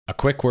A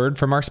quick word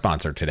from our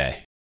sponsor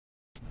today.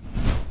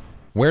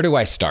 Where do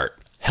I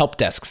start? Help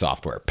desk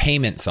software,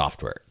 payment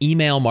software,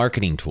 email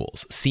marketing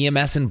tools,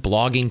 CMS and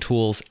blogging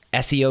tools,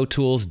 SEO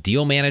tools,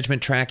 deal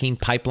management tracking,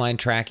 pipeline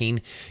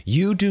tracking.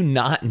 You do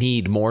not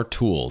need more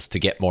tools to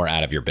get more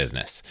out of your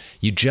business.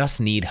 You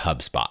just need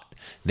HubSpot.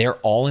 Their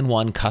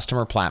all-in-one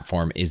customer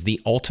platform is the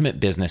ultimate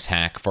business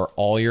hack for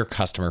all your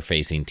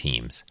customer-facing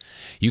teams.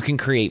 You can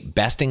create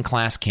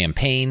best-in-class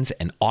campaigns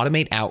and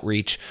automate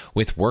outreach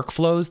with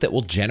workflows that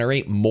will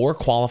generate more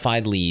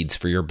qualified leads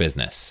for your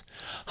business.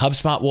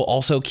 HubSpot will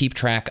also keep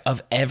track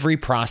of every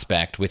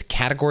prospect with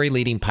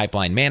category-leading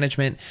pipeline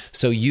management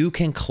so you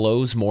can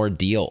close more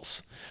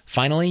deals.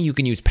 Finally, you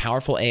can use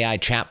powerful AI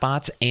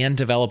chatbots and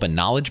develop a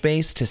knowledge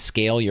base to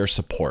scale your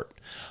support.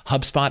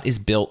 HubSpot is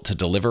built to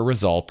deliver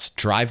results,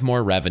 drive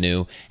more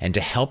revenue, and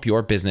to help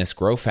your business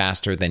grow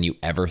faster than you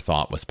ever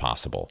thought was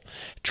possible.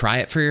 Try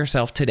it for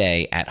yourself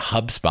today at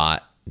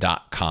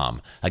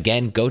HubSpot.com.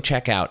 Again, go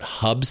check out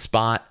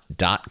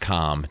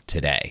HubSpot.com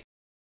today.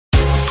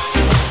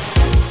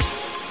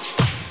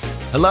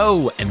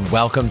 Hello, and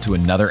welcome to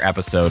another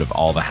episode of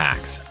All the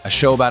Hacks, a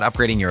show about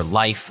upgrading your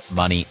life,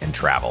 money, and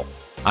travel.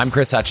 I'm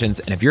Chris Hutchins,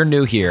 and if you're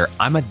new here,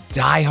 I'm a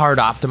diehard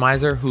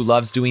optimizer who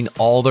loves doing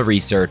all the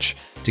research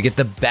to get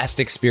the best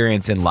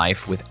experience in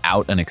life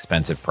without an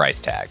expensive price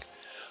tag.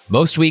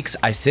 Most weeks,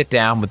 I sit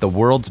down with the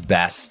world's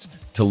best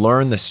to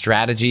learn the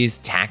strategies,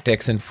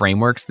 tactics, and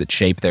frameworks that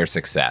shape their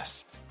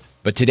success.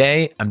 But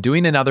today, I'm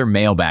doing another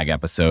mailbag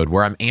episode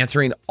where I'm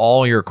answering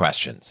all your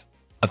questions.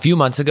 A few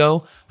months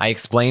ago, I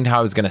explained how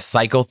I was going to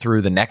cycle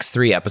through the next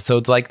 3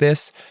 episodes like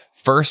this,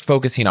 first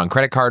focusing on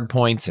credit card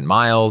points and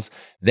miles,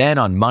 then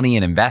on money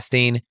and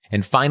investing,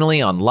 and finally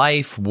on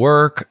life,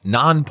 work,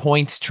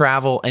 non-points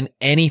travel, and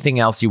anything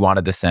else you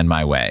wanted to send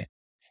my way.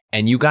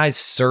 And you guys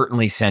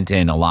certainly sent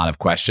in a lot of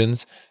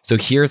questions, so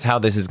here's how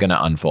this is going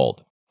to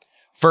unfold.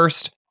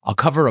 First, I'll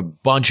cover a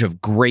bunch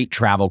of great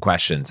travel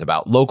questions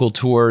about local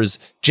tours,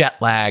 jet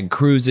lag,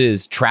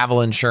 cruises,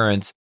 travel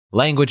insurance,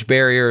 language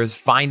barriers,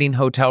 finding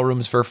hotel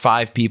rooms for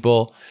 5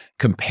 people,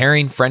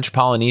 comparing French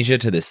Polynesia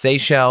to the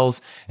Seychelles,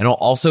 and I'll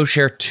also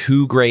share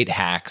 2 great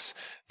hacks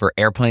for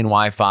airplane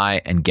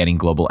Wi-Fi and getting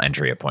global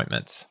entry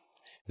appointments.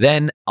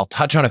 Then I'll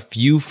touch on a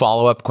few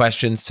follow-up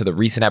questions to the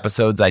recent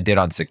episodes I did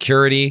on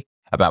security,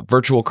 about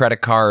virtual credit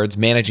cards,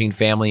 managing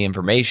family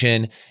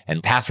information,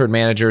 and password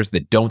managers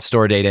that don't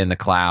store data in the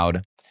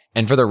cloud.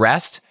 And for the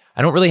rest,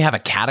 I don't really have a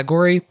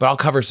category, but I'll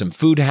cover some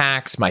food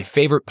hacks, my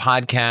favorite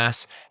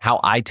podcasts, how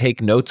I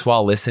take notes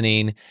while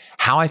listening,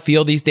 how I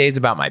feel these days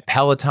about my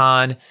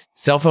Peloton,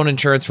 cell phone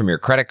insurance from your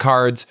credit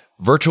cards,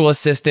 virtual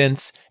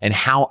assistants, and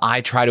how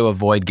I try to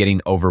avoid getting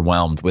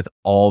overwhelmed with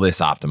all this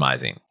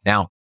optimizing.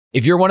 Now,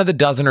 if you're one of the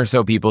dozen or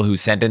so people who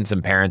sent in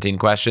some parenting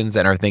questions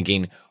and are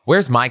thinking,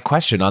 where's my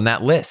question on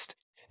that list?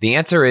 The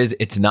answer is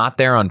it's not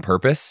there on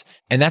purpose,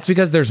 and that's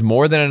because there's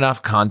more than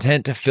enough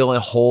content to fill a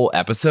whole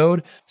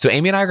episode. So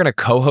Amy and I are going to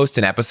co-host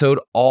an episode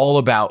all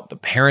about the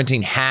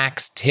parenting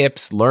hacks,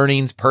 tips,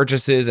 learnings,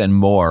 purchases, and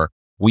more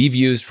we've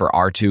used for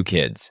our 2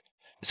 kids.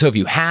 So if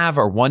you have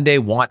or one day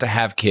want to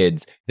have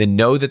kids, then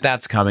know that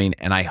that's coming,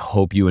 and I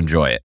hope you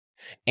enjoy it.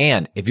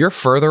 And if you're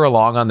further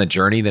along on the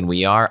journey than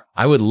we are,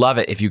 I would love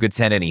it if you could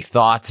send any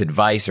thoughts,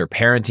 advice, or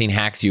parenting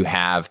hacks you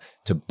have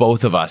to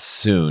both of us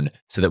soon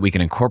so that we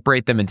can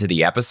incorporate them into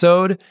the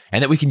episode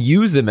and that we can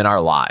use them in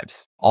our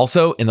lives.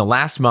 Also, in the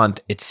last month,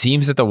 it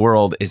seems that the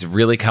world is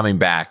really coming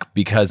back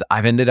because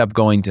I've ended up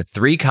going to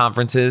 3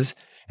 conferences,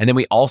 and then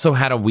we also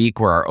had a week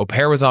where our au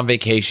pair was on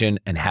vacation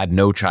and had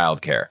no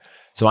childcare.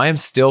 So I am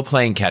still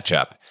playing catch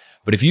up.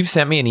 But if you've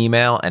sent me an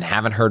email and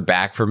haven't heard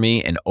back from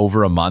me in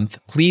over a month,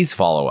 please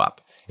follow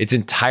up. It's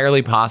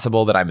entirely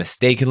possible that I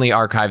mistakenly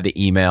archived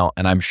the email,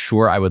 and I'm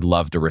sure I would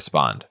love to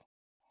respond.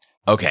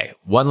 Okay,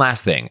 one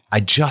last thing. I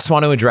just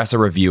want to address a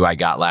review I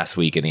got last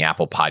week in the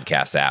Apple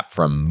Podcasts app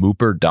from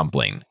Mooper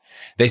Dumpling.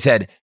 They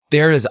said,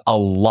 there is a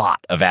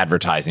lot of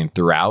advertising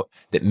throughout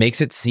that makes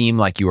it seem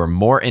like you are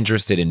more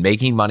interested in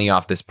making money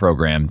off this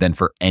program than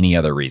for any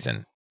other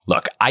reason.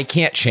 Look, I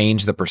can't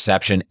change the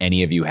perception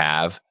any of you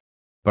have,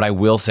 but I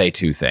will say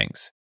 2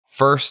 things.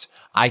 First,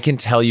 I can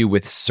tell you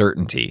with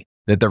certainty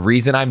that the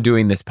reason I'm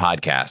doing this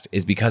podcast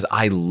is because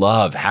I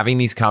love having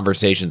these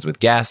conversations with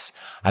guests.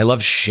 I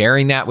love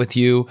sharing that with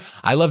you.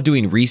 I love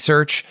doing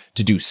research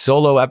to do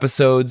solo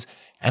episodes,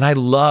 and I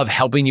love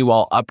helping you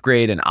all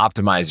upgrade and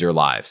optimize your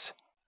lives.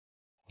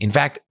 In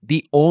fact,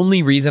 the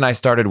only reason I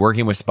started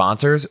working with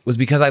sponsors was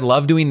because I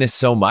love doing this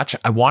so much.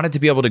 I wanted to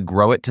be able to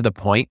grow it to the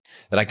point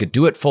that I could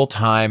do it full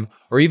time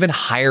or even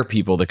hire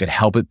people that could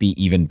help it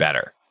be even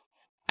better.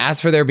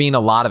 As for there being a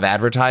lot of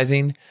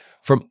advertising,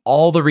 from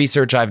all the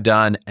research I've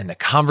done and the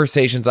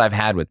conversations I've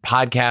had with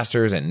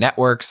podcasters and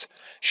networks,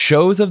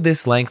 shows of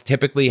this length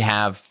typically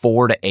have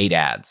 4 to 8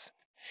 ads.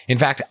 In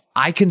fact,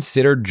 I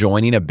considered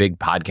joining a big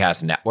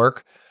podcast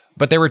network,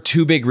 but there were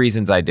 2 big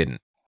reasons I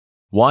didn't.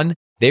 One,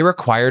 they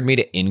required me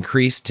to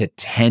increase to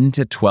 10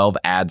 to 12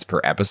 ads per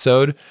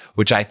episode,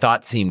 which I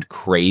thought seemed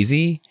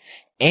crazy.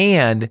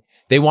 And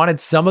They wanted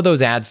some of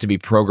those ads to be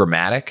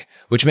programmatic,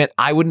 which meant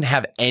I wouldn't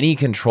have any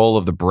control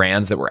of the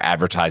brands that were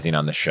advertising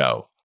on the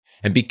show.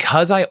 And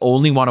because I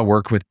only want to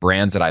work with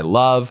brands that I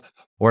love,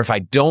 or if I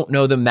don't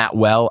know them that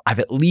well, I've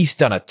at least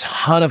done a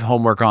ton of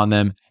homework on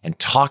them and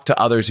talked to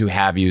others who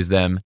have used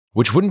them,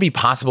 which wouldn't be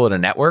possible at a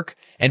network.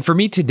 And for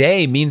me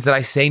today means that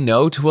I say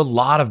no to a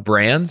lot of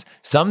brands,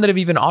 some that have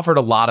even offered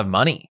a lot of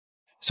money.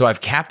 So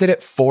I've capped it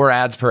at 4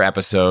 ads per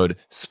episode,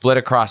 split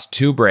across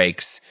 2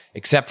 breaks,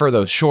 except for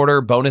those shorter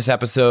bonus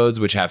episodes,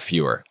 which have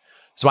fewer.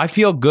 So I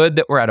feel good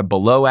that we're at a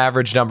below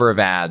average number of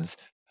ads.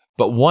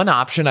 But one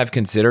option I've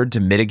considered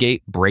to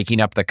mitigate breaking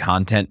up the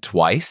content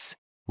twice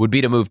would be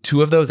to move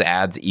 2 of those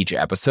ads each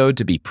episode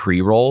to be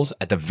pre-rolls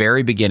at the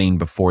very beginning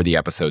before the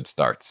episode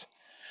starts.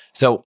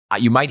 So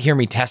you might hear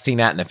me testing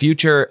that in the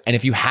future. And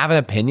if you have an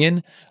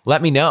opinion,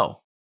 let me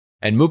know.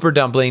 And Mooper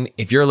Dumpling,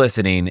 if you're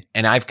listening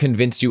and I've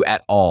convinced you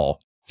at all,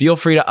 feel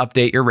free to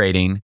update your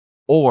rating,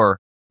 or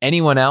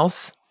anyone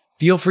else,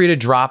 feel free to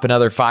drop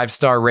another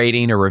 5-star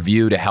rating or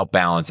review to help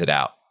balance it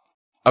out.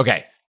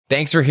 Okay,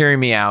 thanks for hearing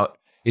me out.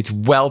 It's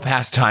well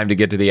past time to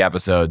get to the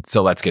episode,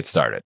 so let's get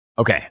started.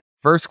 Okay,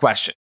 first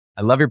question.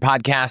 I love your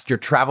podcast. Your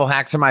travel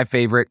hacks are my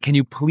favorite. Can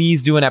you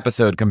please do an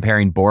episode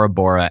comparing Bora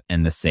Bora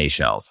and the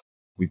Seychelles?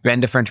 We've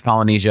been to French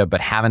Polynesia,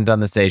 but haven't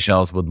done the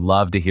Seychelles. Would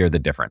love to hear the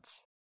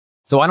difference.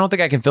 So I don't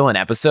think I can fill an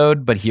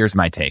episode, but here's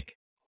my take.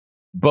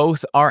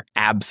 Both are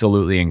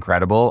absolutely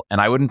incredible,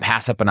 and I wouldn't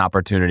pass up an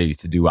opportunity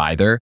to do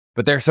either,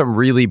 but there are some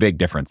really big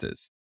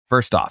differences.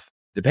 First off,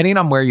 depending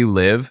on where you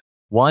live,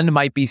 one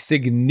might be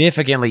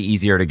significantly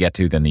easier to get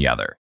to than the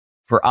other.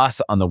 For us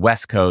on the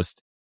West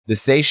Coast, the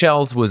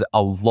Seychelles was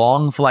a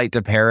long flight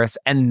to Paris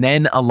and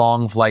then a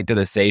long flight to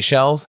the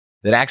Seychelles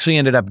that actually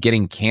ended up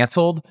getting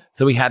canceled,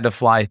 so we had to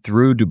fly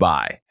through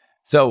Dubai.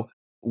 So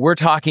we're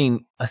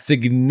talking a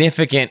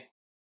significant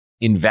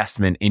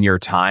investment in your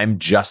time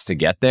just to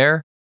get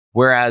there.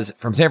 Whereas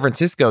from San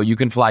Francisco, you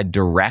can fly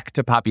direct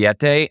to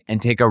Papeete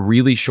and take a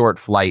really short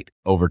flight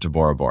over to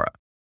Bora Bora.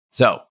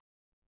 So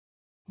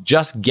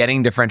just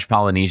getting to French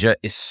Polynesia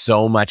is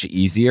so much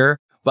easier.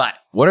 But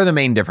what are the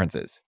main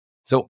differences?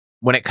 So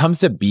when it comes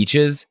to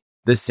beaches,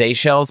 the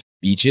Seychelles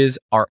beaches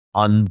are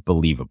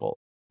unbelievable.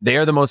 They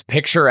are the most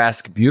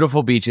picturesque,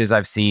 beautiful beaches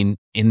I've seen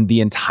in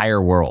the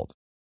entire world.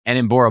 And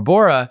in Bora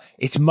Bora,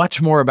 it's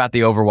much more about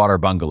the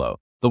overwater bungalow.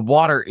 The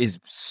water is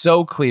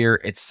so clear,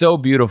 it's so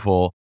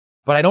beautiful,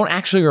 but I don't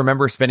actually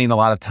remember spending a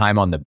lot of time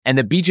on them. And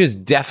the beaches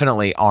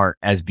definitely aren't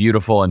as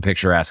beautiful and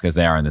picturesque as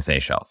they are in the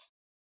Seychelles.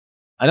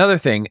 Another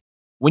thing,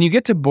 when you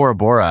get to Bora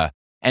Bora,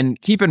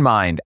 and keep in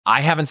mind,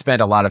 I haven't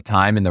spent a lot of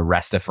time in the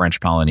rest of French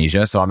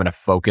Polynesia, so I'm going to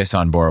focus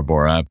on Bora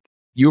Bora.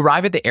 You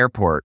arrive at the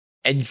airport,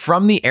 and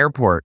from the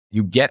airport,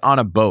 you get on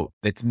a boat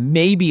that's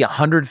maybe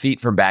 100 feet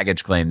from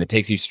baggage claim that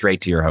takes you straight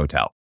to your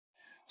hotel.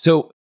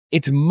 So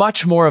it's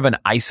much more of an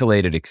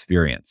isolated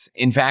experience.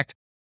 In fact,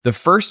 the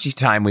first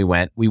time we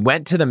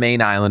went to the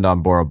main island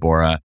on Bora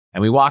Bora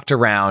and we walked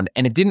around,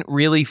 and it didn't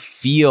really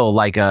feel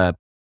like a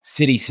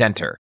city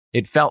center.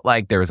 It felt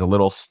like there was a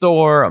little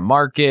store, a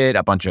market,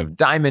 a bunch of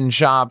diamond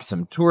shops,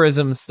 some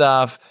tourism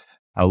stuff,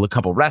 a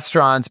couple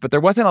restaurants, but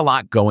there wasn't a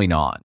lot going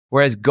on.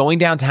 Whereas going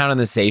downtown in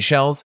the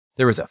Seychelles,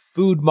 there was a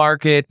food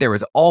market, there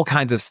was all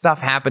kinds of stuff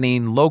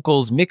happening,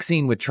 locals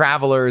mixing with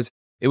travelers.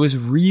 It was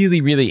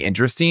really, really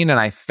interesting, and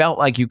I felt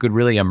like you could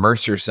really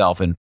immerse yourself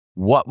in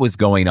what was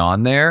going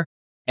on there.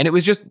 And it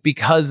was just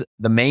because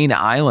the main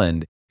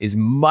island is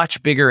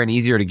much bigger and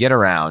easier to get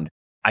around.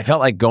 I felt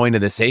like going to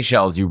the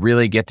Seychelles, you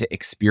really get to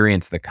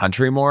experience the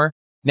country more.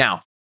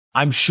 Now,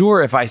 I'm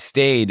sure if I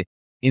stayed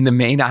in the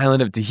main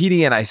island of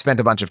Tahiti and I spent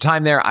a bunch of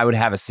time there, I would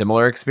have a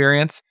similar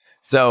experience.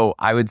 So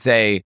I would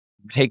say,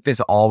 take this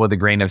all with a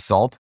grain of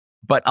salt.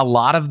 But a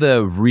lot of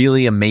the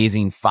really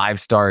amazing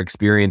 5-star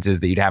experiences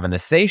that you'd have in the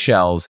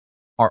Seychelles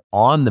are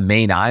on the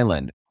main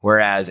island.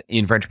 Whereas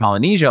in French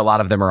Polynesia, a lot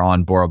of them are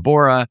on Bora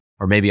Bora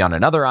or maybe on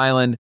another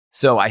island.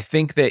 So I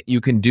think that you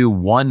can do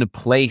one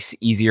place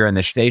easier in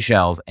the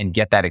Seychelles and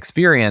get that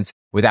experience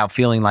without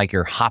feeling like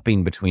you're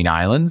hopping between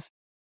islands.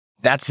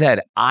 That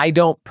said, I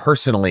don't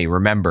personally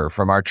remember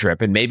from our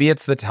trip, and maybe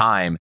it's the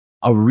time,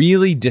 a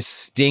really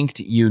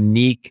distinct,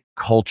 unique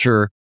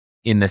culture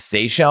in the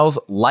Seychelles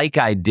like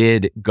I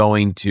did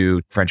going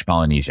to French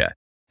Polynesia.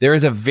 There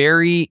is a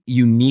very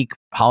unique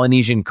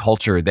Polynesian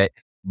culture that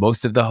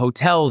most of the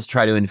hotels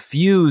try to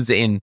infuse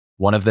in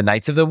one of the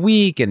nights of the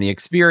week and the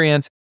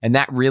experience. And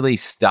that really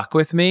stuck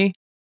with me,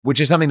 which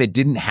is something that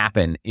didn't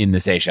happen in the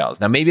Seychelles.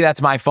 Now, maybe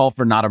that's my fault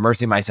for not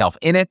immersing myself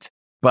in it,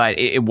 but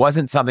it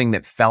wasn't something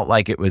that felt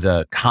like it was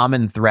a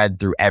common thread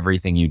through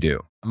everything you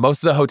do.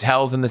 Most of the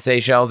hotels in the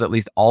Seychelles, at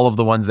least all of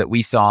the ones that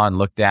we saw and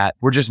looked at,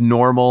 were just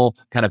normal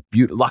kind of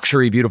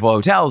luxury, beautiful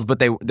hotels, but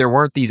there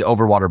weren't these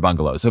overwater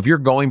bungalows. So if you're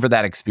going for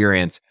that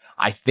experience,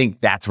 I think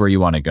that's where you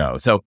want to go.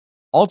 So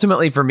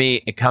ultimately for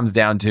me, it comes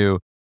down to,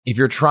 if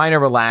you're trying to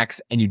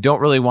relax and you don't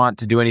really want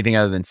to do anything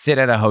other than sit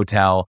at a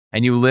hotel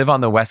and you live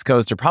on the West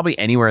Coast or probably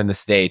anywhere in the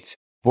States,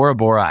 Bora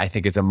Bora, I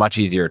think, is a much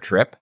easier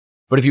trip.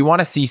 But if you want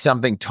to see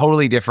something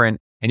totally different,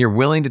 and you're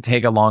willing to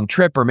take a long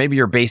trip, or maybe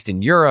you're based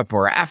in Europe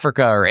or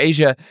Africa or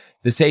Asia,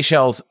 the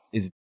Seychelles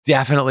is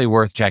definitely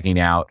worth checking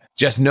out.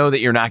 Just know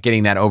that you're not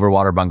getting that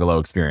overwater bungalow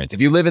experience.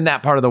 If you live in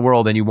that part of the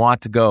world and you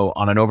want to go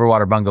on an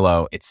overwater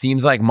bungalow, it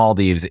seems like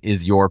Maldives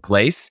is your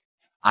place.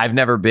 I've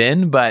never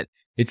been, but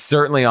it's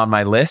certainly on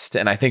my list.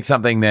 And I think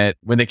something that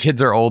when the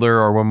kids are older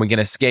or when we can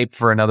escape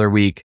for another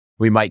week,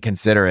 we might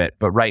consider it.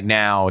 But right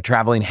now,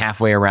 traveling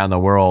halfway around the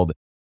world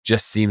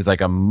just seems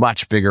like a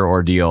much bigger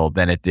ordeal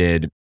than it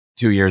did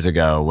 2 years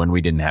ago when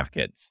we didn't have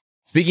kids.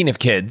 Speaking of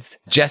kids,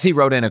 Jesse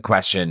wrote in a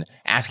question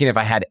asking if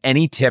I had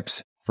any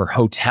tips for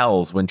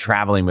hotels when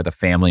traveling with a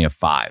family of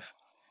 5. It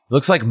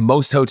looks like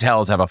most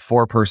hotels have a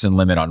 4-person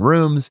limit on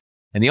rooms,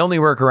 and the only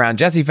workaround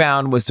Jesse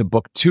found was to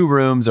book 2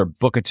 rooms or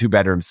book a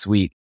 2-bedroom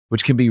suite,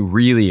 which can be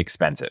really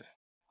expensive.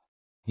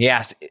 He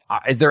asked,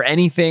 is there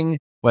anything,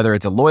 whether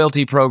it's a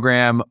loyalty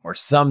program or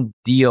some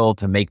deal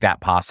to make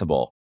that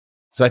possible?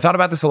 So I thought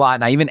about this a lot,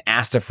 and I even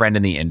asked a friend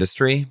in the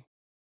industry.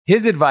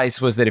 His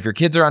advice was that if your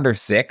kids are under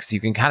 6, you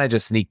can kind of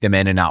just sneak them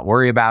in and not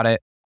worry about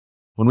it.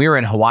 When we were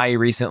in Hawaii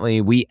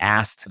recently, we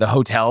asked the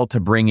hotel to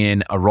bring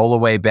in a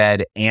rollaway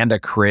bed and a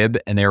crib,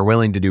 and they were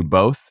willing to do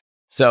both.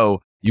 So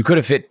you could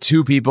have fit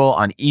 2 people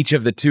on each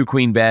of the 2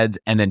 queen beds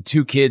and then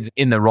 2 kids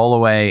in the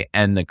rollaway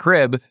and the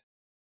crib.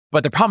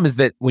 But the problem is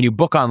that when you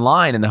book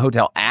online and the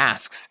hotel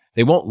asks,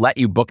 they won't let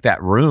you book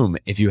that room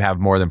if you have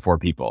more than 4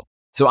 people.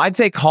 So I'd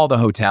say call the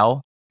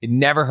hotel. It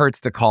never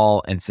hurts to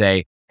call and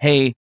say,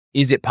 hey,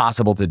 is it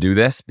possible to do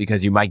this?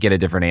 Because you might get a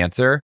different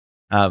answer.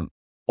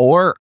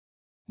 Or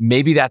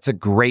maybe that's a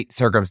great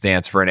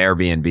circumstance for an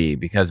Airbnb,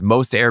 because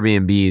most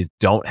Airbnbs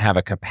don't have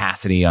a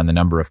capacity on the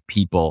number of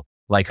people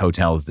like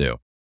hotels do.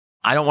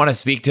 I don't want to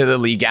speak to the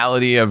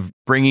legality of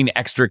bringing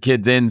extra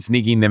kids in,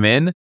 sneaking them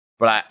in,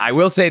 but I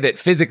will say that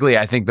physically,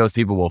 I think those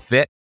people will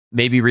fit.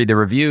 Maybe read the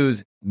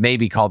reviews,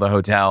 maybe call the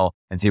hotel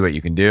and see what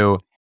you can do.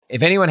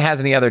 If anyone has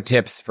any other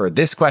tips for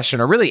this question,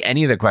 or really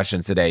any of the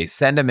questions today,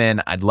 send them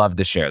in. I'd love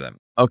to share them.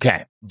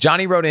 Okay,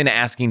 Johnny wrote in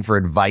asking for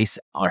advice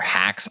or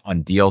hacks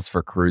on deals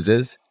for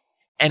cruises.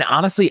 And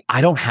honestly,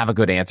 I don't have a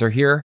good answer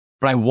here,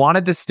 but I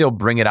wanted to still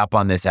bring it up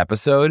on this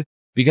episode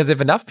because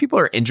if enough people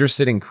are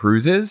interested in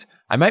cruises,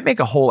 I might make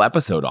a whole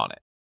episode on it.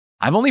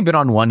 I've only been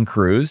on one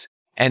cruise,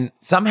 and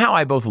somehow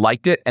I both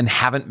liked it and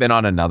haven't been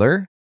on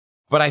another.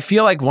 But I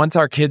feel like once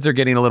our kids are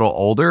getting a little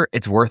older,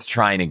 it's worth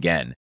trying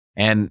again.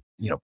 And,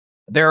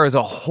 there is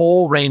a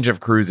whole range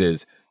of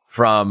cruises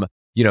from,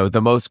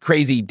 the most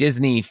crazy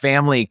Disney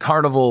family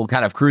carnival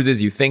kind of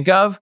cruises you think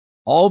of,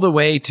 all the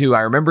way to, I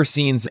remember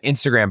seeing some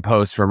Instagram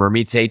posts from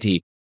Ramit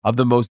Sethi of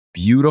the most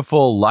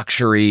beautiful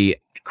luxury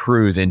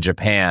cruise in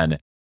Japan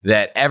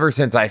that ever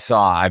since I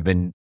saw, I've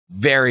been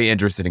very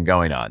interested in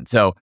going on.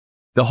 So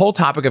the whole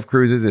topic of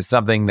cruises is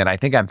something that I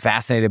think I'm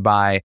fascinated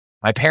by.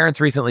 My parents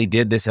recently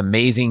did this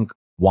amazing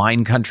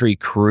wine country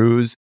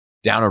cruise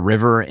down a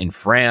river in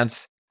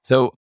France.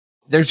 So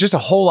there's just a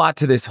whole lot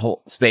to this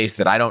whole space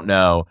that I don't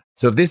know.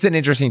 So if this is an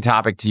interesting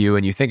topic to you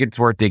and you think it's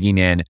worth digging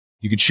in,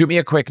 you could shoot me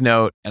a quick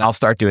note and I'll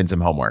start doing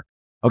some homework.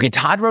 Okay,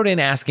 Todd wrote in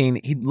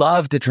asking he'd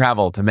love to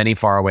travel to many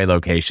faraway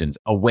locations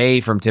away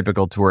from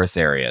typical tourist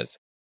areas,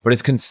 but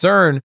his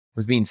concern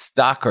was being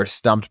stuck or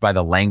stumped by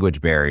the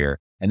language barrier,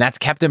 and that's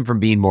kept him from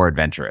being more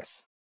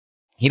adventurous.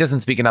 He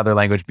doesn't speak another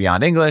language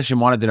beyond English and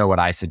wanted to know what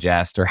I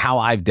suggest or how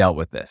I've dealt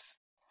with this.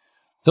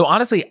 So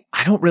honestly,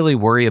 I don't really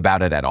worry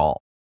about it at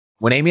all.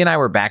 When Amy and I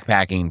were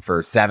backpacking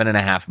for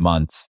 7.5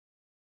 months,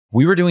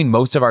 we were doing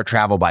most of our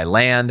travel by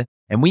land,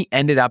 and we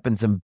ended up in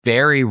some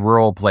very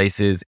rural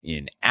places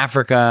in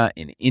Africa,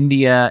 in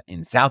India,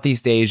 in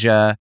Southeast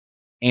Asia,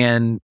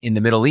 and in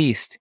the Middle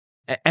East.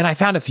 And I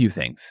found a few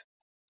things.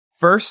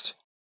 First,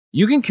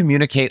 you can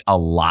communicate a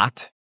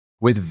lot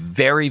with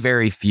very,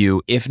 very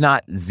few, if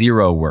not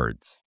 0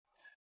 words.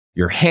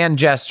 Your hand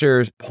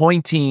gestures,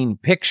 pointing,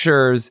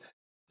 pictures,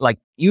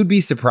 you'd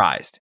be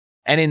surprised.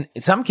 And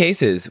in some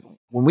cases,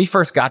 when we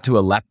first got to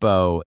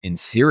Aleppo in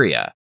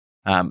Syria,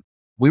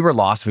 we were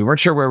lost. We weren't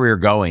sure where we were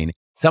going.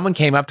 Someone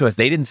came up to us.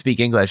 They didn't speak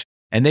English,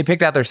 and they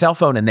picked out their cell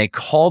phone and they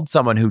called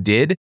someone who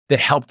did, that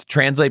helped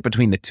translate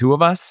between the two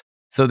of us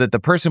so that the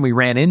person we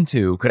ran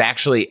into could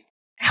actually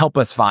help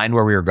us find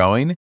where we were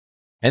going.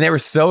 And they were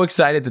so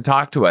excited to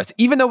talk to us,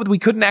 even though we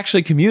couldn't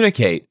actually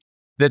communicate,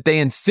 that they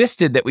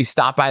insisted that we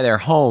stop by their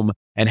home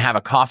and have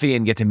a coffee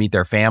and get to meet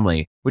their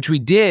family, which we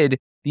did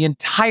the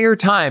entire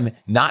time,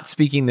 not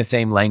speaking the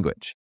same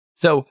language.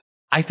 So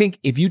I think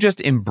if you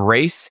just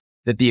embrace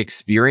that the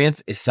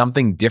experience is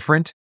something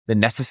different than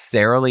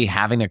necessarily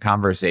having a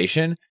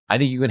conversation, I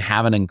think you can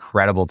have an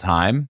incredible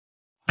time.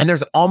 And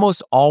there's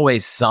almost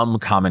always some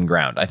common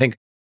ground. I think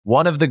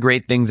one of the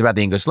great things about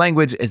the English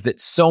language is that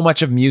so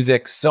much of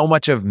music, so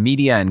much of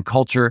media and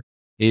culture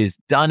is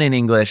done in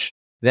English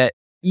that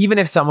even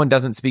if someone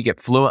doesn't speak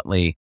it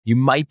fluently, you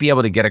might be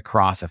able to get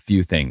across a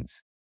few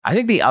things. I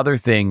think the other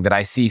thing that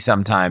I see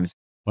sometimes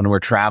when we're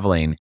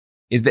traveling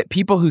is that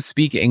people who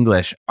speak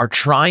English are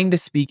trying to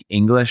speak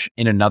English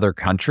in another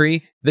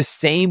country the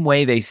same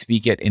way they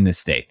speak it in the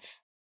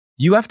States.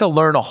 You have to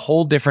learn a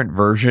whole different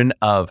version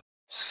of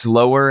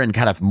slower and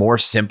kind of more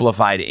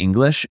simplified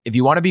English, if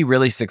you want to be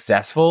really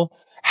successful,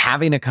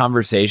 having a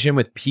conversation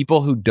with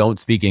people who don't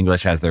speak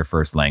English as their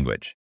first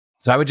language.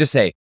 So I would just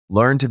say,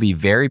 learn to be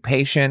very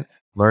patient,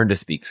 learn to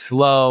speak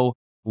slow,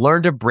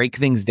 learn to break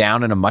things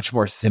down in a much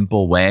more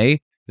simple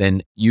way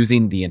than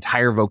using the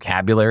entire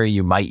vocabulary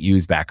you might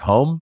use back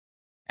home.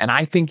 And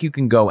I think you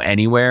can go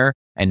anywhere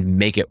and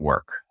make it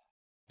work.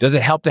 Does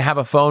it help to have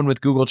a phone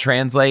with Google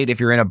Translate if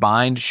you're in a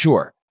bind?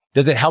 Sure.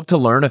 Does it help to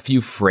learn a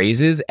few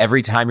phrases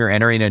every time you're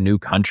entering a new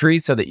country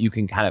so that you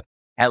can kind of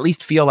at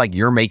least feel like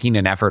you're making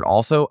an effort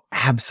also?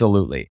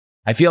 Absolutely.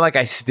 I feel like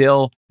I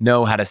still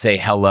know how to say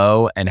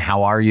hello and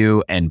how are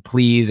you and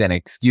please and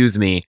excuse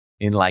me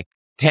in like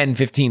 10,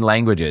 15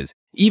 languages,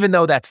 even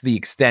though that's the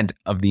extent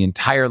of the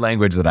entire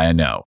language that I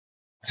know.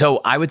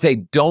 So I would say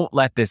don't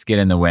let this get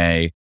in the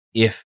way.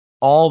 If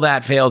all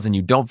that fails and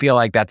you don't feel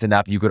like that's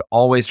enough, you could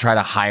always try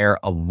to hire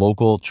a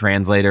local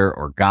translator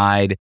or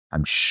guide.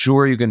 I'm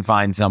sure you can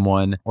find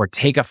someone, or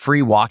take a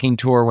free walking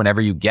tour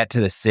whenever you get to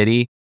the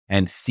city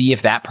and see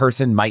if that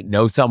person might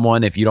know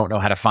someone if you don't know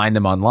how to find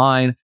them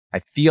online. I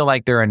feel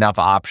like there are enough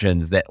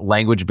options that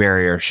language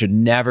barrier should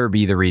never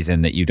be the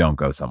reason that you don't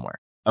go somewhere.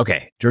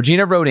 Okay,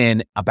 Georgina wrote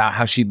in about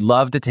how she'd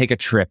love to take a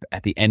trip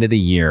at the end of the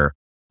year,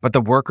 but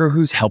the worker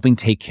who's helping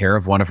take care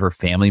of one of her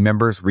family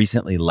members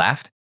recently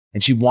left,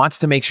 and she wants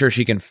to make sure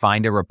she can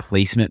find a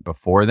replacement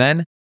before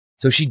then.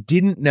 So she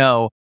didn't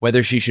know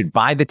whether she should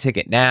buy the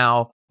ticket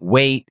now,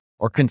 wait,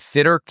 or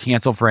consider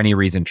cancel for any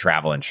reason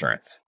travel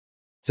insurance.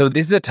 So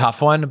this is a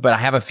tough one, but I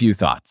have a few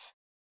thoughts.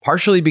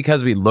 Partially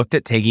because we looked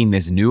at taking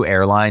this new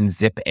airline,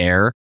 Zip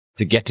Air,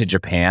 to get to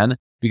Japan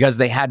because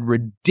they had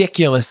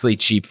ridiculously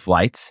cheap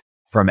flights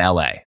from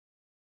LA.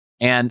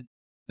 And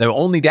the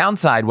only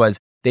downside was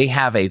they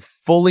have a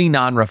fully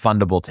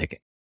non-refundable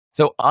ticket.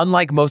 So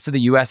unlike most of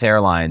the US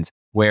airlines,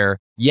 where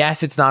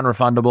yes, it's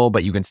non-refundable,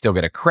 but you can still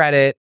get a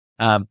credit,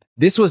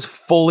 this was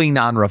fully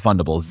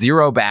non-refundable,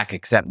 zero back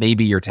except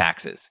maybe your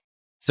taxes.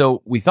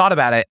 So we thought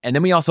about it, and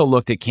then we also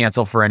looked at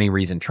cancel for any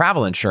reason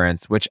travel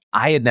insurance, which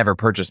I had never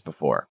purchased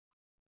before.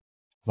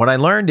 What I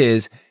learned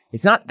is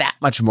it's not that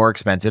much more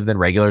expensive than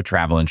regular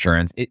travel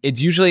insurance.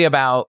 It's usually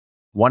about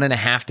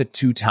 1.5 to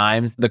 2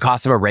 times the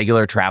cost of a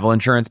regular travel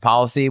insurance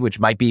policy, which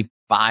might be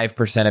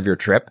 5% of your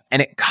trip.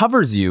 And it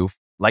covers you,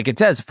 like it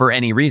says, for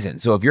any reason.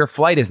 So if your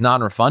flight is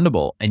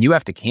non-refundable and you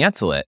have to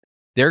cancel it,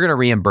 they're going to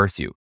reimburse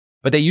you.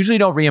 But they usually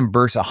don't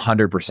reimburse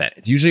 100%.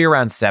 It's usually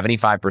around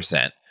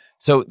 75%.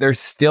 So there's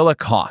still a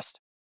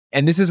cost.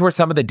 And this is where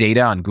some of the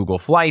data on Google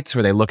Flights,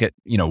 where they look at,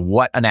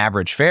 what an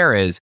average fare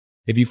is.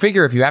 If you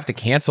figure if you have to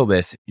cancel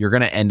this, you're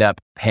going to end up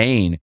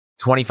paying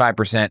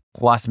 25%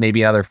 plus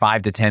maybe another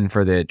 5 to 10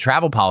 for the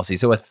travel policy.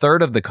 So a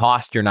third of the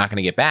cost you're not going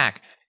to get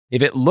back.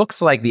 If it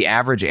looks like the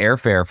average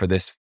airfare for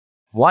this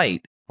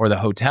flight or the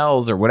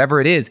hotels or whatever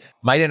it is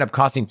might end up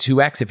costing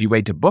 2x if you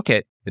wait to book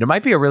it, then it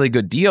might be a really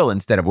good deal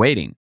instead of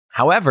waiting.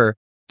 However,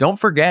 don't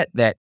forget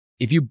that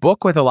if you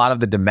book with a lot of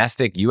the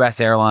domestic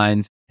US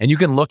airlines, and you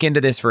can look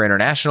into this for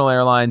international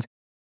airlines,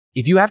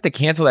 if you have to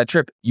cancel that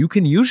trip, you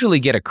can usually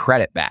get a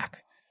credit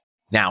back.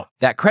 Now,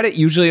 that credit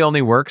usually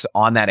only works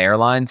on that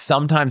airline,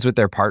 sometimes with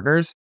their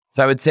partners.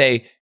 So I would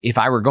say if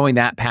I were going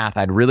that path,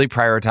 I'd really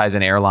prioritize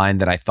an airline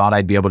that I thought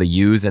I'd be able to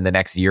use in the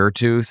next year or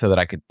two so that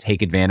I could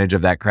take advantage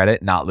of that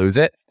credit, not lose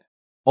it.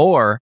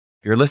 Or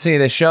if you're listening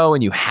to this show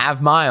and you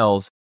have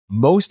miles,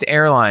 most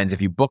airlines,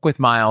 if you book with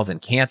miles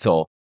and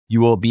cancel, you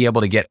will be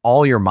able to get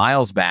all your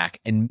miles back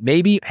and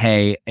maybe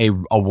pay a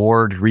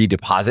award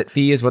redeposit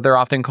fee is what they're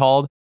often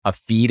called, a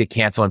fee to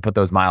cancel and put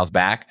those miles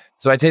back.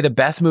 So I'd say the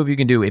best move you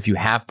can do if you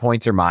have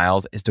points or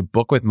miles is to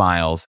book with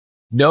miles.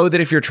 Know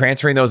that if you're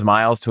transferring those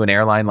miles to an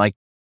airline like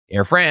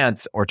Air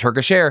France or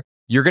Turkish Air,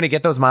 you're going to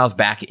get those miles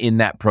back in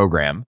that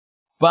program.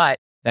 But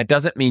that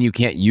doesn't mean you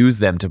can't use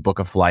them to book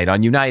a flight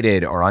on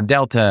United or on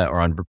Delta or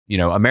on,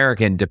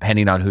 American,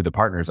 depending on who the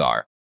partners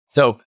are.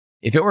 So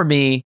if it were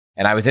me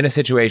and I was in a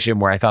situation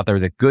where I thought there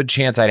was a good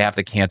chance I'd have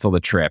to cancel the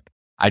trip,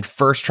 I'd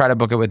first try to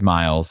book it with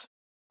miles.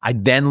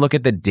 I'd then look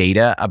at the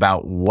data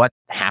about what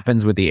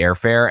happens with the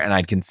airfare, and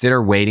I'd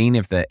consider waiting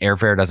if the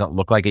airfare doesn't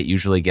look like it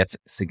usually gets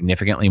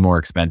significantly more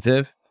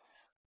expensive.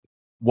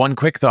 One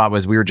quick thought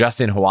was we were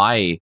just in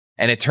Hawaii,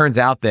 and it turns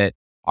out that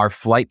our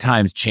flight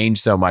times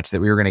changed so much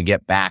that we were going to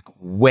get back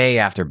way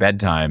after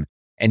bedtime.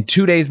 And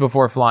 2 days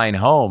before flying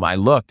home, I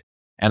looked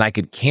and I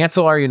could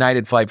cancel our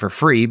United flight for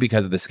free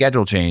because of the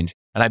schedule change.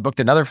 And I booked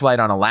another flight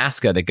on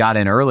Alaska that got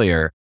in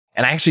earlier.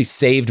 And I actually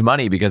saved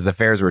money because the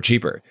fares were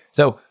cheaper.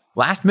 So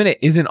last minute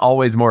isn't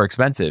always more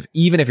expensive,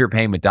 even if you're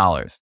paying with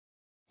dollars.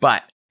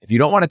 But if you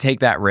don't want to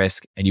take that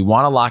risk and you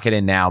want to lock it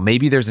in now,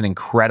 maybe there's an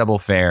incredible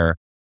fare.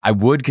 I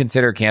would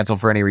consider cancel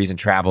for any reason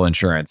travel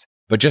insurance,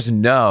 but just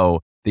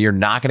know that you're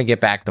not going to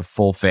get back the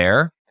full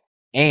fare.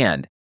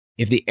 And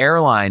if the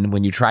airline,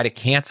 when you try to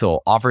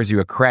cancel, offers you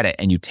a credit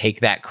and you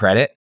take that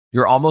credit,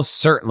 you're almost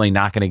certainly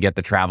not going to get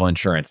the travel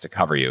insurance to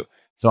cover you.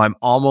 So I'm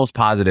almost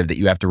positive that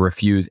you have to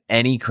refuse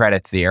any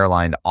credits the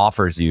airline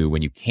offers you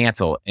when you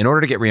cancel in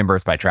order to get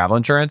reimbursed by travel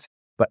insurance.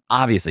 But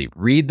obviously,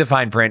 read the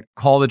fine print,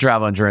 call the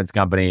travel insurance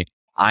company.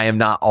 I am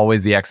not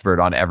always the expert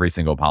on every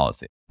single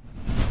policy.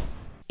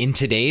 In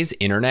today's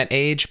internet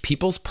age,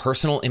 people's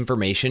personal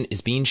information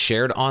is being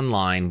shared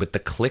online with the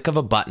click of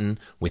a button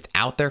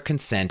without their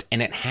consent,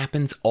 and it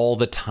happens all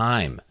the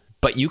time.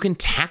 But you can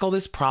tackle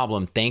this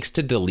problem thanks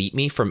to Delete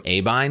Me from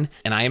Abine,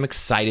 and I am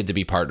excited to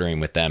be partnering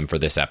with them for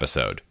this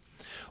episode.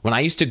 When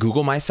I used to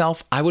Google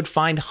myself, I would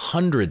find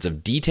hundreds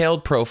of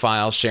detailed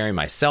profiles sharing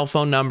my cell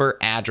phone number,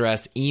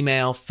 address,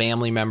 email,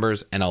 family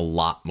members, and a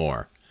lot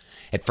more.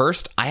 At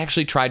first, I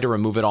actually tried to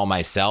remove it all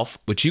myself,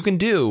 which you can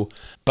do,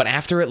 but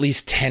after at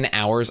least 10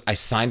 hours, I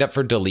signed up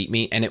for Delete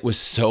Me, and it was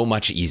so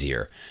much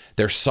easier.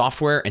 Their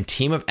software and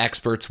team of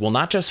experts will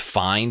not just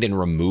find and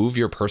remove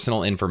your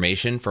personal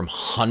information from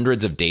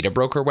hundreds of data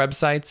broker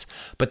websites,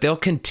 but they'll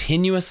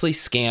continuously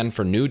scan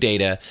for new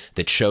data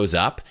that shows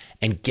up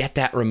and get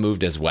that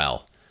removed as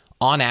well.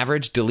 On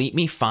average, Delete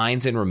Me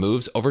finds and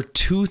removes over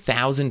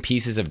 2,000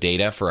 pieces of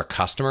data for a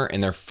customer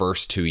in their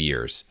first 2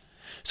 years.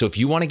 So if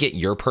you want to get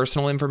your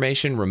personal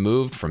information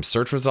removed from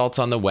search results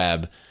on the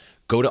web,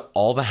 go to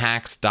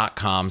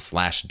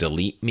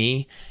allthehacks.com/delete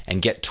me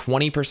and get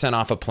 20%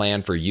 off a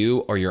plan for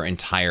you or your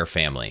entire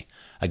family.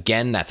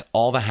 Again, that's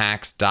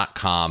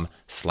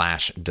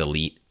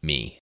allthehacks.com/delete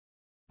me.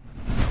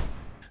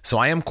 So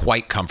I am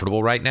quite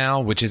comfortable right now,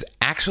 which is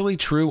actually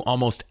true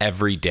almost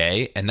every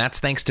day, and that's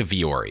thanks to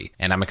Vuori,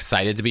 and I'm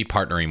excited to be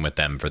partnering with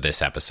them for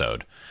this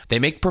episode. They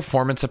make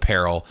performance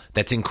apparel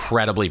that's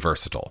incredibly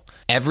versatile.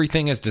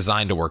 Everything is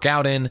designed to work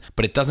out in,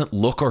 but it doesn't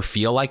look or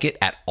feel like it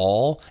at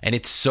all, and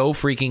it's so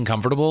freaking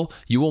comfortable,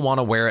 you will want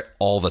to wear it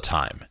all the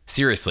time.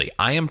 Seriously,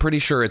 I am pretty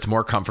sure it's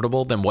more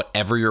comfortable than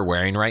whatever you're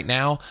wearing right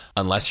now,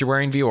 unless you're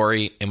wearing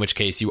Vuori, in which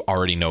case you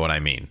already know what I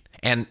mean.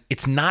 And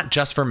it's not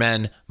just for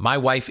men. My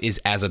wife is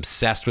as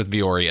obsessed with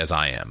Vuori as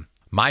I am.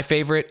 My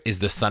favorite is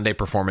the Sunday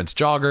Performance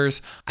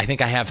Joggers. I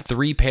think I have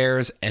 3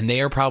 pairs, and they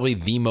are probably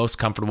the most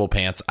comfortable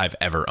pants I've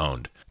ever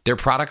owned. Their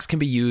products can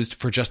be used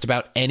for just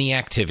about any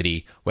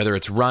activity, whether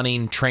it's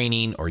running,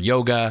 training, or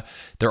yoga.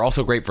 They're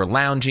also great for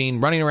lounging,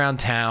 running around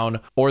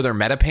town, or their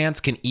meta pants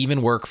can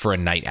even work for a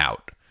night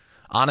out.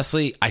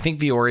 Honestly, I think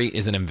Vuori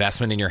is an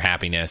investment in your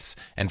happiness,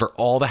 and for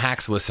all the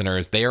Hacks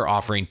listeners, they are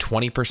offering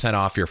 20%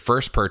 off your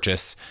first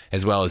purchase,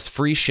 as well as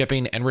free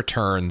shipping and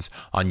returns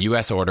on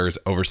U.S. orders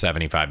over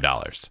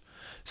 $75.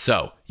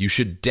 So you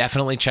should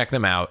definitely check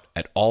them out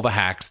at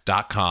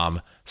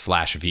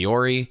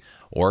allthehacks.com/Vuori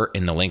or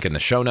in the link in the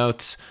show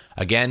notes.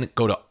 Again,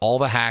 go to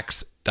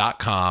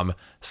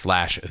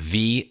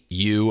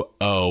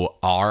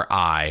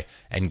allthehacks.com/VUORI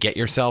and get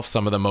yourself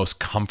some of the most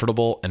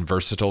comfortable and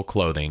versatile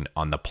clothing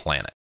on the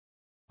planet.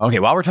 Okay,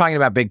 while we're talking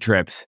about big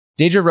trips,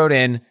 Deidre wrote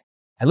in,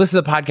 I listen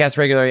to the podcast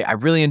regularly. I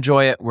really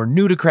enjoy it. We're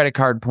new to credit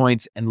card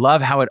points and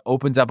love how it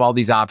opens up all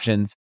these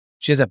options.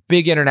 She has a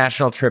big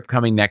international trip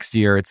coming next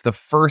year. It's the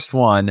first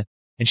one,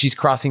 and she's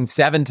crossing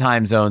 7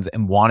 time zones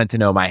and wanted to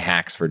know my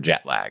hacks for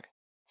jet lag.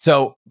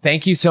 So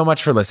thank you so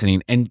much for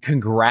listening, and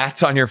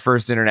congrats on your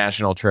first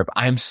international trip.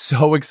 I'm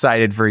so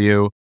excited for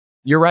you.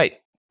 You're right.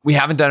 We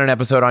haven't done an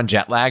episode on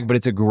jet lag, but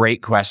it's a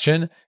great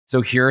question.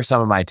 So here are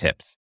some of my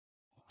tips.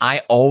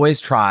 I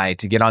always try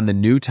to get on the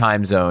new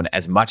time zone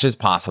as much as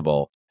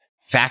possible,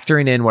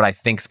 factoring in what I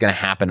think is going to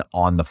happen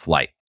on the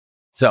flight.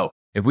 So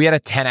if we had a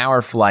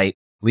 10-hour flight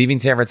leaving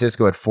San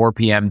Francisco at 4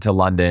 p.m. to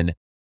London,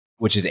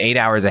 which is 8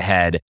 hours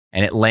ahead,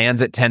 and it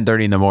lands at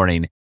 10:30 in the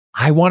morning,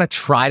 I want to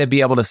try to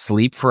be able to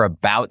sleep for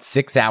about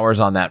 6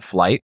 hours on that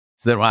flight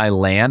so that when I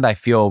land, I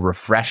feel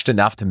refreshed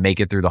enough to make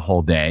it through the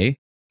whole day,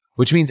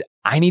 which means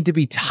I need to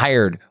be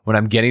tired when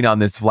I'm getting on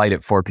this flight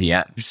at 4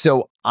 p.m.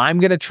 So I'm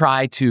going to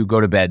try to go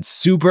to bed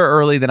super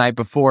early the night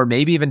before,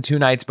 maybe even 2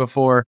 nights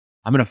before.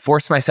 I'm going to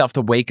force myself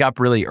to wake up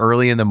really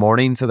early in the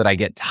morning so that I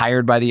get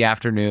tired by the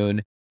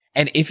afternoon.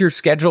 And if your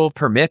schedule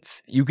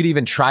permits, you could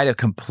even try to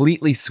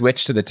completely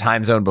switch to the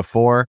time zone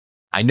before.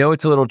 I know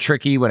it's a little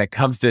tricky when it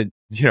comes to,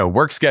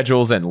 work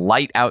schedules and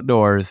light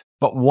outdoors,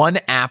 but one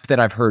app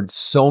that I've heard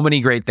so many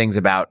great things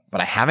about,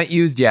 but I haven't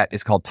used yet,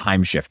 is called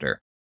Time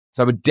Shifter.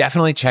 So I would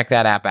definitely check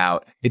that app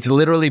out. It's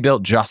literally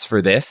built just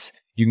for this.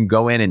 You can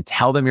go in and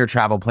tell them your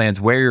travel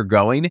plans, where you're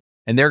going,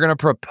 and they're going to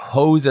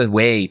propose a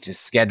way to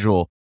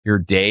schedule your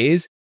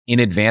days in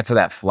advance of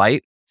that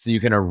flight so you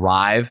can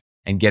arrive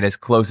and get as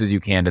close as you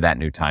can to that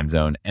new time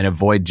zone and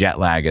avoid jet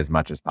lag as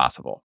much as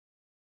possible.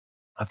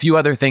 A few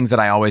other things that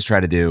I always try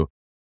to do,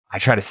 I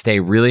try to stay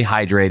really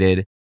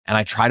hydrated, and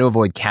I try to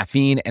avoid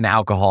caffeine and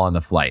alcohol on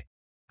the flight.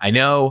 I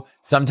know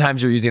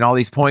sometimes you're using all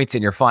these points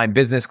and you're flying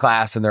business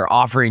class and they're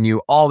offering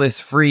you all this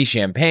free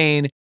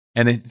champagne,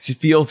 and it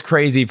feels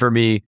crazy for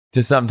me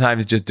to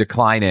sometimes just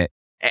decline it.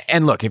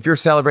 And look, if you're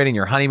celebrating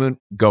your honeymoon,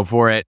 go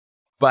for it.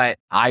 But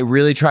I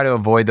really try to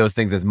avoid those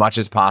things as much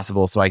as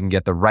possible so I can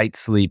get the right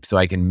sleep, so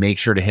I can make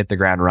sure to hit the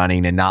ground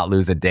running and not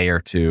lose a day or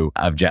two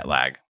of jet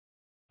lag.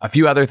 A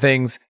few other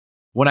things.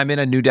 When I'm in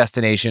a new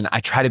destination,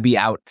 I try to be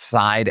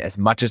outside as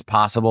much as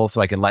possible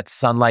so I can let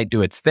sunlight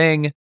do its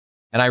thing.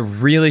 And I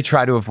really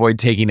try to avoid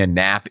taking a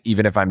nap,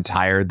 even if I'm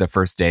tired the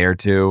first day or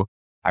two.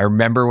 I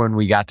remember when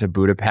we got to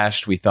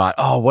Budapest, we thought,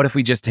 what if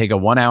we just take a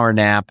 1-hour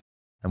nap?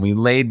 and we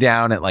laid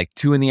down at like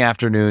 2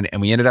 p.m.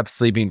 and we ended up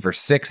sleeping for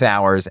 6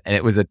 hours and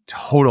it was a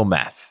total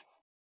mess.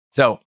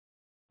 So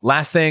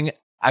last thing,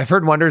 I've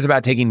heard wonders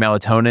about taking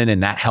melatonin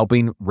and that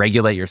helping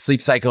regulate your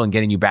sleep cycle and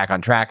getting you back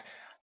on track.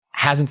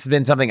 Hasn't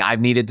been something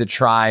I've needed to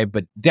try,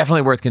 but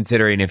definitely worth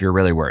considering if you're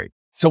really worried.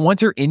 So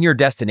once you're in your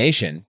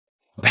destination,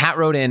 Pat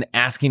wrote in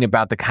asking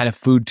about the kind of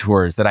food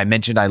tours that I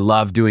mentioned I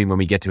love doing when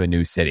we get to a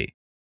new city.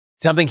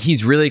 Something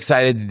he's really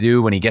excited to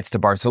do when he gets to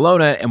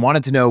Barcelona and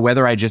wanted to know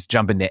whether I just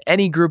jump into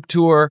any group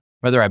tour,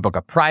 whether I book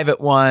a private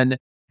one,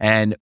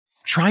 and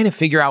trying to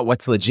figure out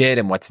what's legit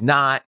and what's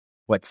not,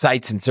 what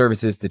sites and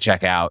services to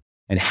check out,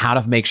 and how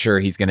to make sure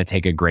he's going to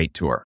take a great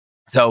tour.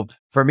 So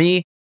for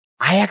me,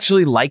 I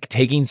actually like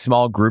taking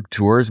small group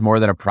tours more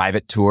than a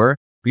private tour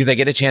because I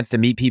get a chance to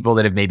meet people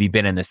that have maybe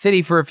been in the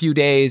city for a few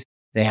days.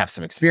 They have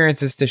some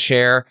experiences to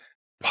share.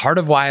 Part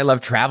of why I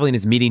love traveling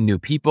is meeting new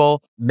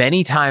people.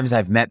 Many times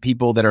I've met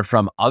people that are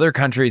from other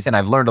countries and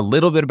I've learned a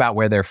little bit about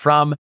where they're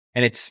from,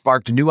 and it's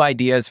sparked new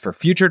ideas for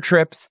future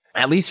trips.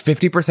 At least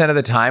 50% of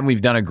the time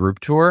we've done a group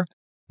tour,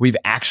 we've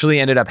actually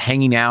ended up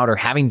hanging out or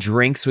having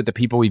drinks with the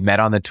people we've met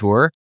on the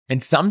tour,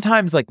 and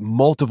sometimes like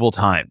multiple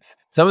times.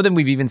 Some of them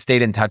we've even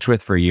stayed in touch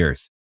with for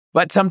years.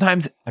 But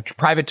sometimes a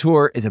private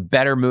tour is a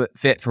better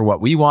fit for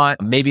what we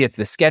want. Maybe it's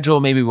the schedule.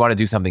 Maybe we want to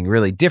do something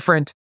really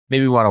different.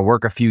 Maybe we want to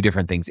work a few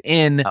different things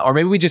in, or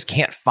maybe we just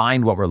can't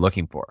find what we're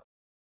looking for.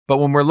 But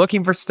when we're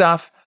looking for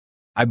stuff,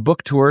 I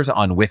booked tours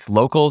on With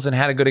Locals and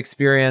had a good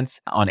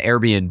experience. On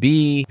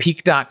Airbnb,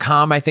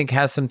 Peak.com, I think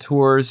has some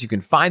tours. You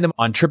can find them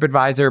on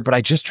TripAdvisor, but I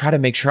just try to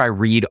make sure I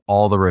read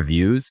all the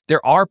reviews.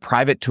 There are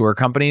private tour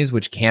companies,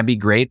 which can be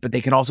great, but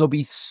they can also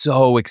be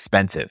so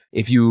expensive.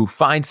 If you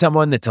find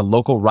someone that's a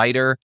local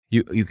writer,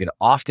 you can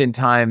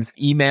oftentimes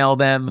email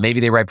them. Maybe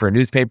they write for a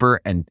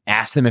newspaper and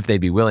ask them if they'd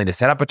be willing to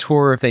set up a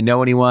tour if they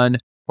know anyone.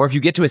 Or if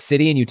you get to a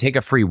city and you take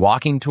a free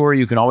walking tour,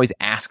 you can always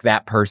ask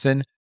that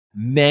person.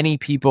 Many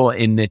people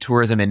in the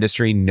tourism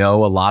industry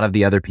know a lot of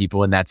the other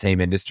people in that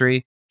same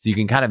industry. So you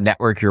can kind of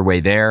network your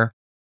way there.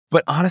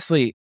 But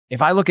honestly,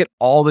 if I look at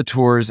all the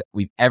tours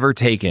we've ever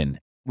taken,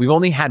 we've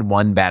only had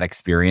one bad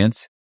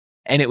experience.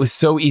 And it was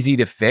so easy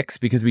to fix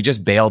because we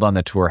just bailed on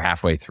the tour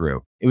halfway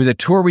through. It was a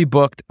tour we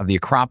booked of the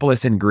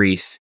Acropolis in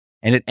Greece,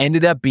 and it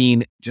ended up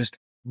being just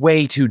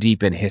way too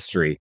deep in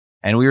history.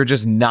 And we were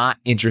just not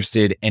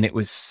interested. And it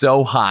was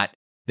so hot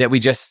that we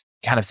just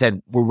kind of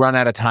said, we'll run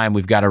out of time.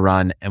 We've got to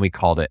run. And we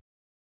called it.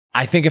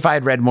 I think if I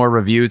had read more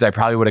reviews, I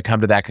probably would have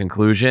come to that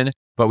conclusion.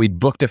 But we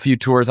booked a few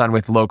tours on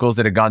With Locals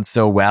that had gone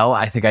so well.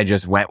 I think I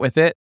just went with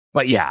it.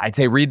 But yeah, I'd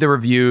say read the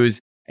reviews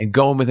and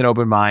go in with an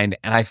open mind.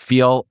 And I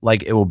feel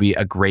like it will be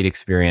a great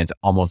experience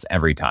almost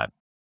every time.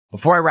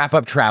 Before I wrap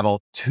up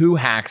travel, 2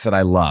 hacks that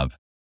I love.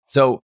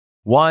 So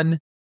 1,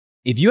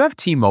 if you have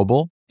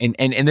T-Mobile,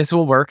 and this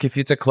will work if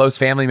it's a close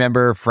family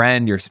member,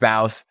 friend, your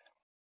spouse,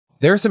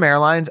 there are some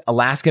airlines,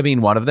 Alaska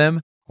being one of them,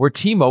 where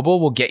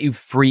T-Mobile will get you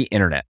free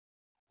internet.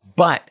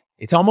 But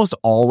it's almost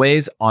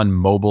always on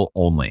mobile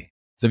only.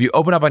 So if you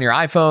open up on your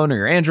iPhone or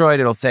your Android,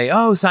 it'll say,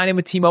 oh, sign in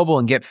with T-Mobile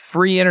and get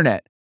free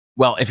internet.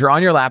 Well, if you're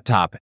on your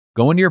laptop,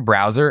 go into your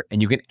browser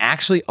and you can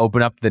actually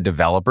open up the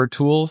developer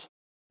tools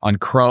on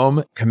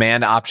Chrome,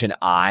 Command Option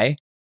I,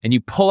 and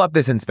you pull up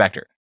this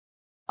inspector.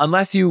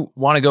 Unless you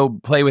want to go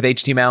play with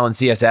HTML and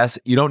CSS,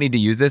 you don't need to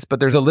use this, but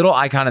there's a little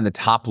icon in the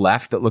top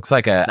left that looks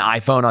like an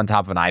iPhone on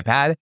top of an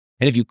iPad.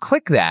 And if you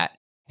click that,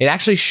 it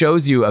actually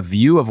shows you a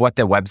view of what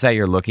the website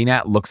you're looking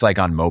at looks like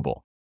on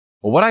mobile.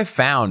 Well, what I've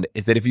found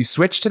is that if you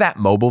switch to that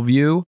mobile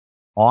view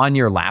on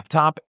your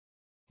laptop,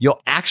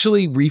 you'll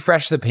actually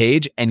refresh the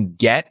page and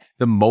get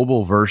the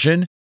mobile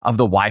version of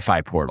the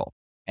Wi-Fi portal.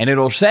 And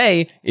it'll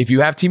say, if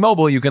you have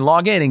T-Mobile, you can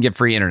log in and get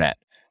free internet.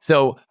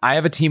 So I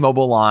have a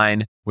T-Mobile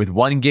line with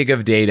 1 gig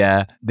of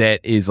data that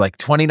is like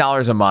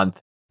 $20 a month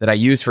that I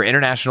use for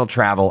international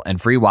travel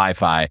and free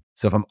Wi-Fi.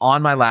 So if I'm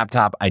on my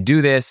laptop, I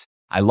do this,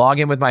 I log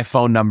in with my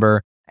phone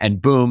number, and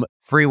boom,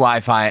 free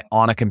Wi-Fi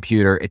on a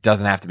computer. It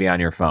doesn't have to be on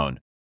your phone.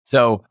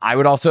 So I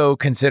would also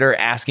consider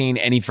asking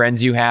any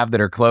friends you have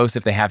that are close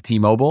if they have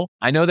T-Mobile.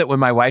 I know that when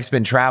my wife's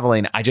been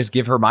traveling, I just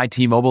give her my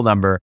T-Mobile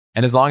number.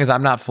 And as long as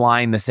I'm not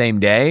flying the same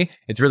day,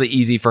 it's really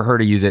easy for her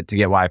to use it to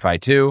get Wi-Fi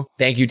too.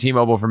 Thank you,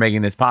 T-Mobile, for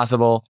making this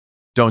possible.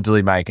 Don't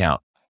delete my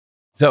account.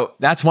 So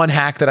that's one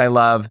hack that I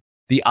love.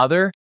 The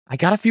other, I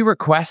got a few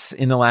requests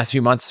in the last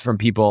few months from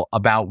people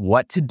about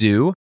what to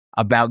do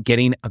about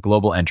getting a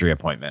global entry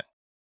appointment.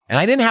 And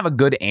I didn't have a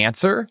good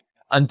answer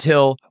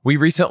until we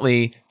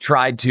recently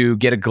tried to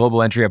get a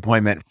global entry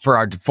appointment for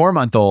our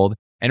 4-month-old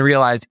and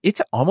realized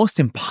it's almost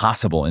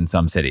impossible in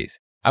some cities.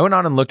 I went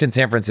on and looked in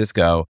San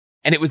Francisco,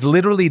 and it was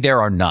literally there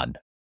are none. And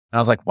I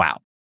was like, wow.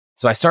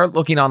 So I started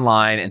looking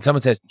online and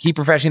someone says, keep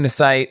refreshing the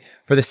site.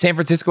 For the San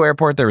Francisco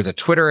airport, there was a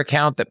Twitter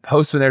account that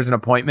posts when there's an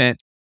appointment.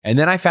 And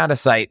then I found a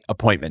site,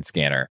 Appointment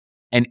Scanner,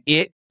 and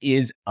it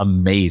is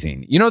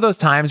amazing. You know those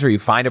times where you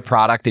find a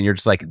product and you're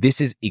just like,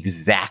 this is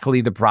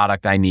exactly the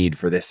product I need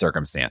for this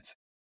circumstance.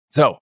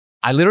 So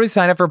I literally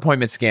signed up for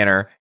Appointment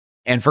Scanner.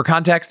 And for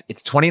context,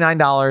 it's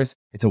 $29.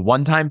 It's a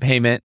one-time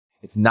payment.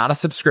 It's not a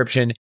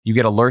subscription. You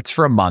get alerts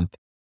for a month.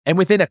 And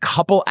within a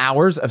couple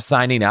hours of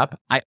signing up,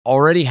 I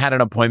already had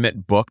an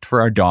appointment booked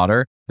for our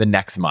daughter the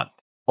next month.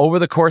 Over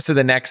the course of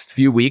the next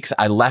few weeks,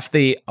 I left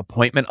the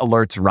appointment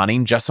alerts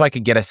running just so I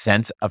could get a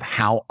sense of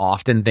how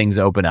often things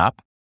open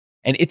up.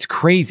 And it's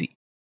crazy.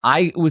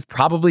 I was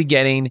probably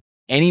getting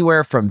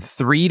anywhere from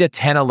 3 to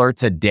 10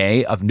 alerts a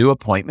day of new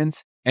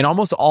appointments, and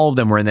almost all of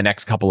them were in the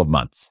next couple of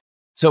months.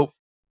 So,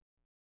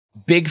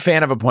 big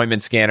fan of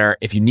Appointment Scanner.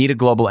 If you need a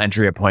global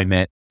entry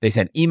appointment, they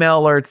send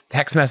email alerts,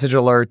 text message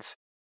alerts,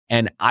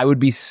 and I would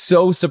be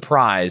so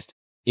surprised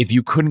if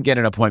you couldn't get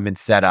an appointment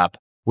set up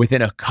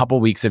within a couple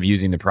weeks of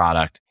using the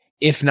product,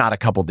 if not a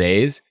couple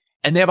days.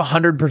 And they have a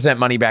 100%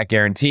 money back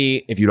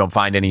guarantee if you don't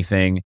find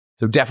anything.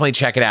 So definitely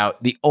check it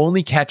out. The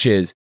only catch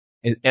is,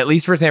 at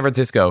least for San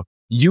Francisco,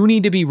 you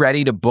need to be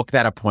ready to book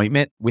that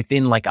appointment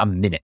within like a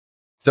minute.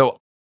 So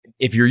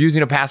if you're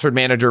using a password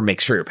manager,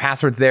 make sure your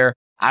password's there.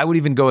 I would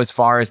even go as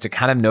far as to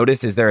kind of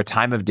notice, is there a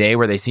time of day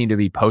where they seem to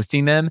be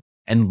posting them,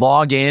 and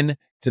log in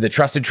to the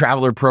Trusted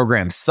Traveler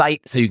Program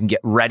site so you can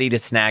get ready to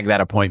snag that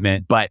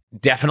appointment. But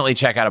definitely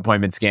check out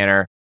Appointment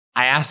Scanner.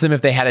 I asked them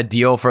if they had a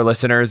deal for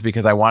listeners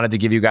because I wanted to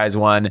give you guys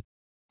one.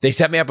 They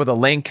set me up with a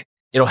link.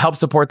 It'll help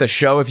support the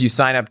show if you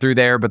sign up through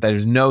there, but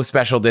there's no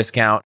special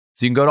discount.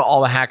 So you can go to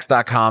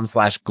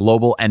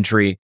allthehacks.com/global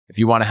entry if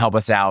you want to help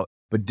us out,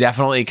 but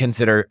definitely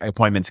consider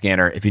Appointment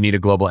Scanner if you need a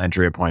global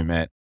entry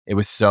appointment. It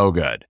was so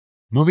good.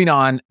 Moving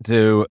on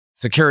to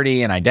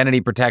security and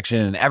identity protection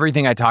and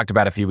everything I talked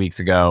about a few weeks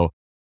ago.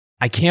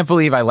 I can't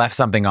believe I left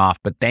something off,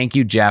 but thank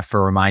you, Jeff,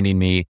 for reminding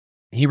me.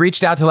 He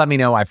reached out to let me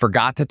know I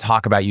forgot to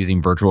talk about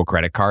using virtual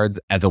credit cards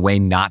as a way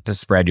not to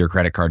spread your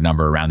credit card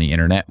number around the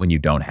internet when you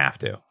don't have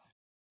to.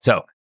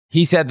 So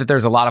he said that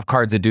there's a lot of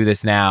cards that do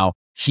this now.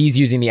 He's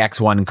using the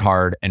X1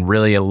 card and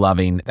really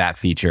loving that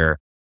feature.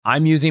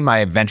 I'm using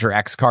my Venture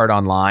X card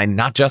online,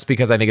 not just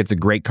because I think it's a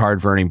great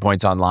card for earning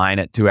points online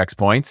at 2x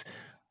points,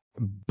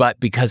 but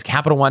because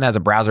Capital One has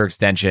a browser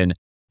extension.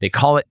 They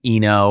call it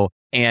Eno.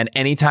 And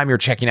anytime you're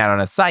checking out on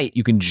a site,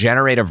 you can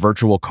generate a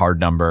virtual card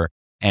number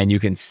and you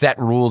can set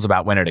rules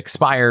about when it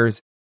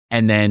expires.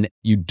 And then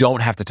you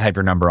don't have to type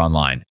your number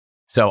online.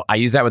 So I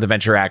use that with the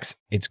Venture X.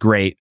 It's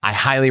great. I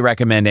highly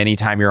recommend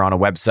anytime you're on a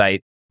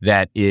website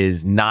that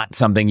is not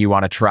something you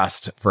want to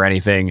trust for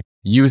anything,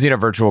 using a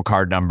virtual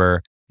card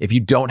number. If you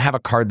don't have a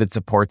card that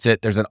supports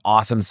it, there's an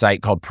awesome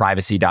site called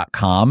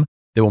privacy.com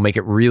that will make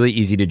it really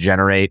easy to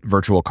generate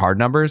virtual card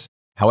numbers.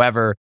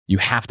 However, you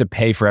have to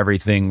pay for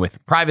everything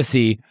with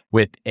privacy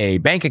with a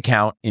bank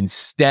account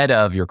instead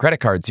of your credit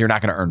card. So you're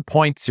not going to earn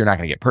points. You're not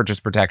going to get purchase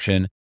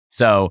protection.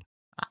 So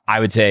I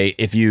would say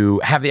if you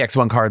have the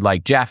X1 card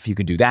like Jeff, you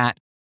can do that.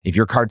 If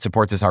your card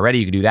supports this already,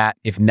 you can do that.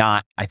 If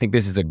not, I think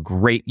this is a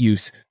great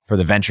use for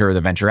the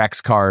Venture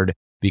X card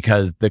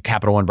because the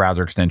Capital One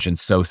browser extension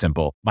is so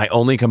simple. My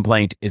only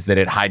complaint is that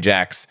it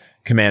hijacks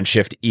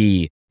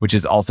Command-Shift-E, which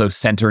is also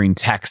centering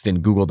text in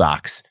Google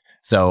Docs.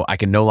 So I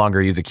can no longer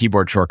use a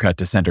keyboard shortcut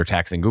to center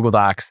text in Google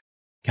Docs.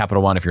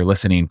 Capital One, if you're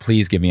listening,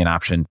 please give me an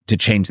option to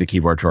change the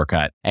keyboard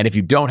shortcut. And if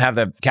you don't have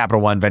the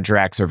Capital One Venture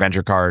X or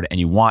Venture Card and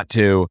you want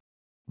to,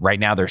 right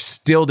now they're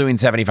still doing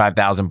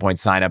 75,000 point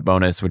sign up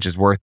bonus, which is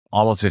worth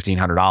almost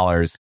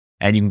 $1,500.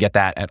 And you can get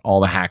that at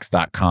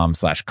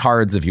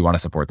allthehacks.com/cards if you want to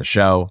support the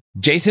show.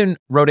 Jason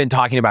wrote in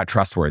talking about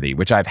Trustworthy,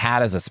 which I've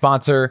had as a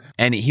sponsor.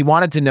 And he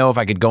wanted to know if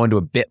I could go into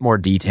a bit more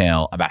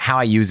detail about how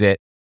I use it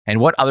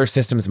and what other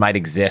systems might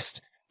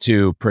exist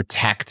to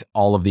protect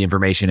all of the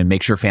information and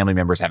make sure family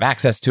members have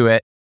access to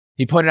it.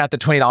 He pointed out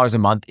that $20 a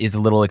month is a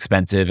little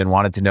expensive and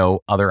wanted to know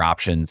other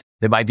options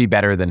that might be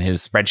better than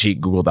his spreadsheet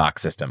Google Doc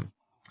system.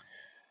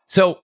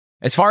 So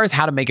as far as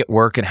how to make it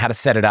work and how to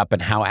set it up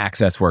and how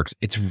access works,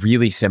 it's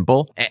really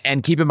simple.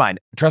 And keep in mind,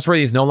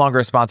 Trustworthy is no longer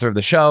a sponsor of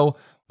the show,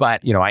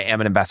 but I am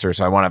an investor,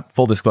 so I want a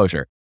full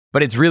disclosure.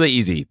 But it's really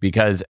easy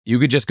because you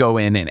could just go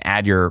in and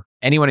add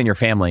anyone in your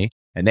family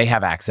and they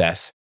have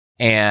access.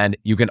 And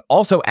you can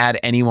also add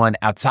anyone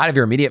outside of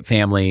your immediate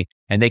family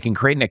and they can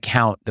create an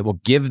account that will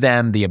give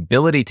them the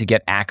ability to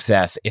get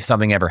access if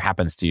something ever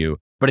happens to you.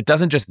 But it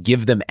doesn't just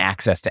give them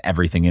access to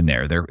everything in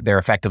there. They're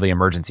effectively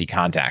emergency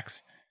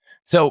contacts.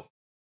 So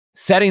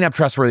setting up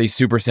Trustworthy is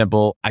super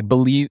simple. I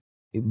believe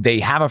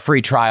they have a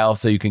free trial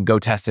so you can go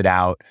test it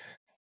out.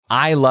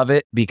 I love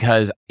it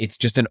because it's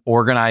just an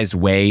organized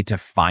way to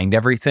find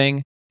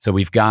everything. So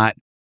we've got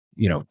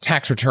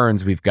tax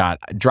returns, we've got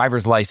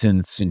driver's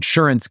license,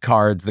 insurance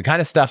cards, the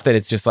kind of stuff that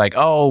it's just like,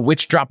 oh,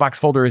 which Dropbox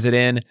folder is it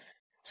in?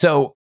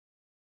 So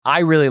I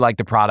really like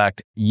the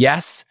product.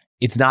 Yes,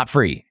 it's not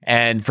free.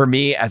 And for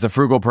me as a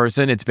frugal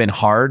person, it's been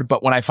hard.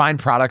 But when I find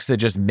products that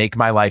just make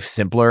my life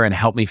simpler and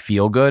help me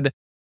feel good,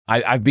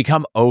 I've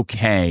become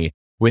okay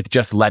with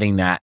just letting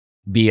that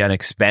be an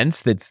expense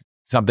that's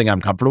something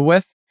I'm comfortable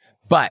with.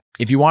 But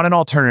if you want an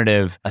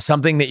alternative,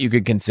 something that you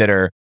could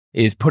consider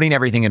is putting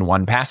everything in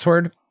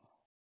 1Password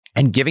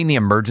and giving the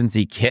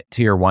emergency kit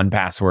to your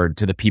 1Password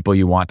to the people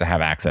you want to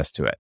have access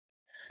to it.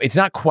 It's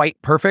not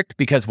quite perfect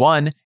because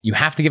one, you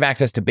have to give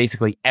access to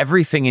basically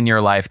everything in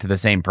your life to the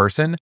same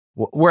person.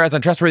 Whereas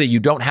on Trustworthy, you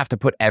don't have to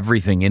put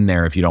everything in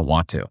there if you don't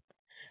want to.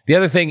 The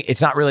other thing,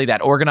 it's not really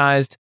that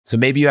organized. So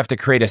maybe you have to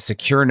create a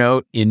secure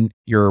note in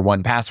your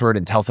 1Password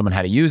and tell someone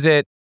how to use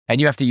it. And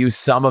you have to use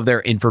some of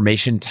their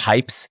information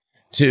types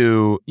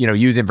to,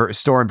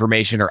 store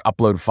information or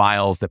upload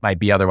files that might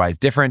be otherwise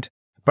different.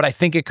 But I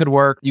think it could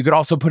work. You could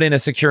also put in a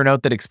secure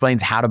note that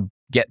explains how to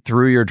get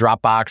through your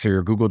Dropbox or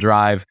your Google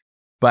Drive.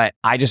 But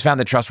I just found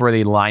that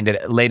Trustworthy laid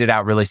it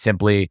out really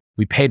simply.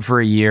 We paid for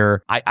a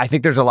year. I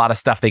think there's a lot of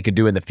stuff they could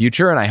do in the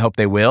future, and I hope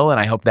they will. And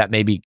I hope that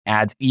maybe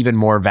adds even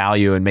more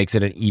value and makes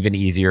it an even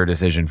easier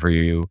decision for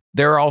you.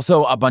 There are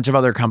also a bunch of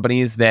other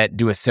companies that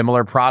do a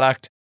similar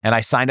product, and I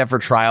signed up for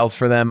trials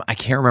for them. I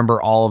can't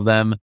remember all of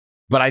them,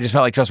 but I just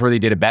felt like Trustworthy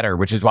did it better,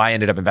 which is why I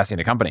ended up investing in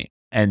the company.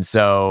 And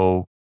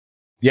so,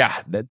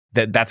 yeah,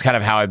 that's kind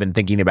of how I've been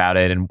thinking about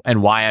it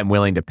and why I'm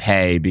willing to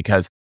pay,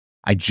 because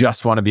I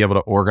just want to be able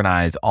to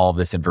organize all of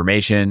this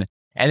information.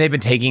 And they've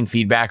been taking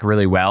feedback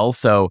really well.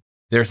 So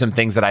there are some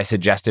things that I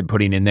suggested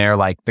putting in there,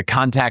 like the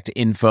contact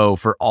info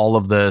for all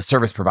of the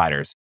service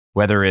providers,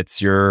 whether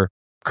it's your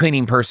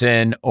cleaning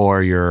person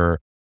or your,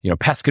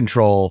 pest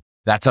control.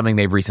 That's something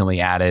they've recently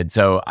added.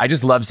 So I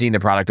just love seeing the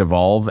product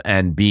evolve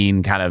and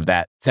being kind of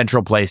that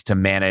central place to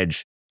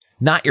manage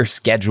not your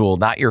schedule,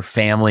 not your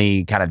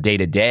family kind of day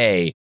to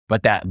day,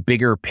 but that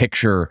bigger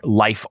picture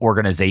life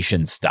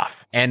organization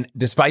stuff. And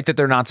despite that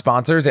they're not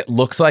sponsors, it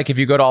looks like if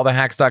you go to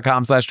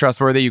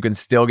allthehacks.com/trustworthy, you can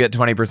still get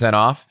 20%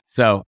 off.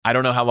 So I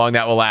don't know how long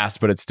that will last,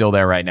 but it's still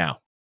there right now.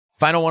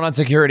 Final one on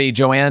security.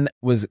 Joanne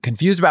was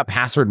confused about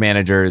password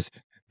managers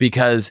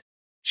because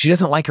she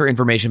doesn't like her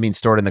information being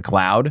stored in the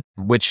cloud,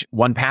 which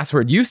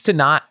 1Password used to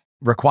not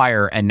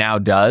require and now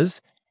does,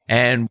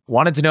 and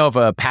wanted to know if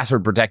a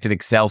password protected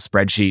Excel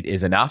spreadsheet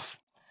is enough.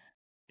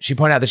 She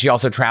pointed out that she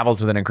also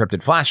travels with an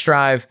encrypted flash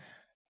drive.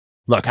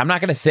 Look, I'm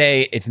not going to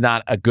say it's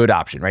not a good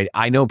option, right?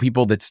 I know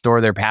people that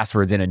store their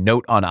passwords in a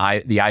note on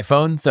the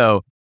iPhone.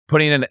 So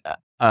putting in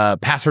a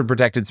password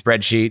protected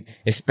spreadsheet,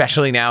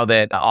 especially now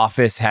that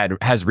Office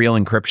has real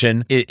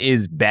encryption, it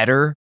is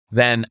better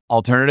than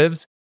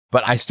alternatives.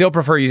 But I still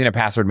prefer using a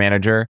password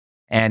manager.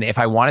 And if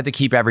I wanted to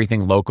keep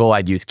everything local,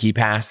 I'd use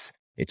KeePass.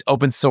 It's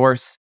open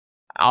source.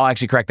 I'll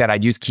actually correct that.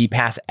 I'd use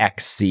KeePass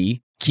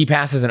XC.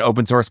 KeePass is an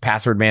open source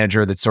password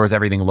manager that stores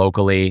everything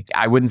locally.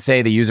 I wouldn't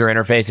say the user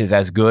interface is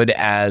as good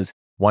as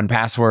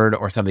 1Password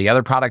or some of the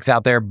other products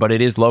out there, but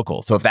it is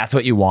local. So if that's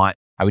what you want,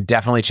 I would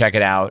definitely check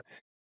it out.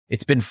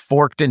 It's been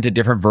forked into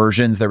different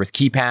versions. There was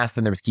KeePass,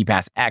 then there was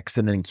KeePass X,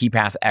 and then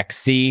KeePass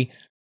XC.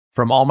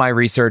 From all my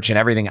research and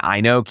everything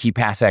I know,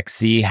 KeePass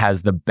XC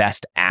has the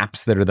best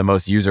apps that are the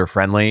most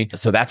user-friendly.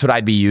 So that's what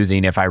I'd be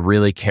using if I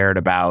really cared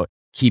about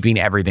keeping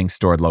everything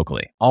stored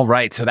locally. All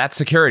right, so that's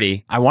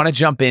security. I want to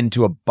jump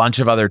into a bunch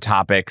of other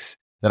topics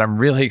that I'm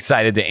really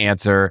excited to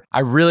answer. I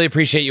really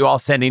appreciate you all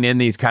sending in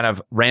these kind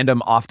of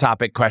random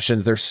off-topic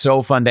questions. They're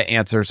so fun to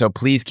answer, so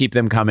please keep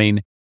them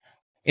coming.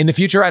 In the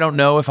future, I don't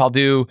know if I'll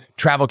do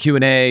travel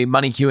Q&A,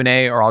 money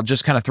Q&A, or I'll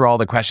just kind of throw all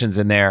the questions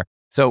in there.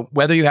 So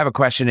whether you have a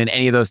question in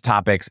any of those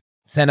topics,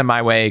 send them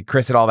my way,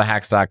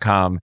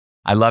 chris@allthehacks.com.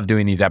 I love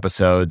doing these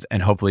episodes,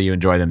 and hopefully you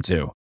enjoy them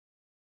too.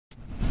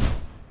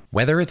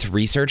 Whether it's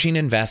researching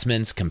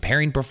investments,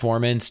 comparing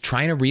performance,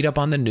 trying to read up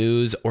on the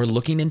news, or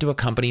looking into a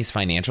company's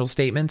financial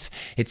statements,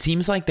 it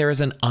seems like there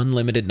is an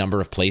unlimited number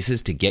of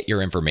places to get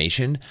your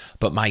information,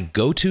 but my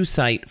go-to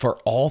site for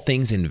all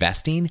things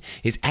investing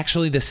is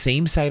actually the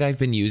same site I've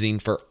been using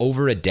for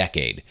over a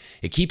decade.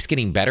 It keeps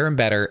getting better and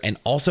better and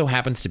also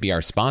happens to be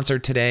our sponsor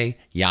today,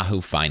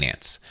 Yahoo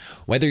Finance.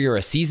 Whether you're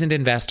a seasoned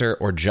investor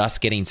or just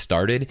getting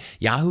started,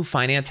 Yahoo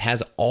Finance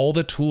has all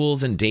the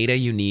tools and data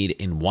you need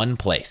in one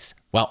place.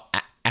 Well,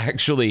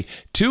 actually,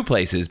 two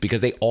places,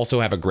 because they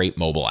also have a great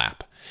mobile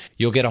app.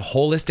 You'll get a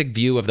holistic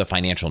view of the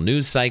financial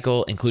news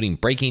cycle, including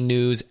breaking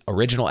news,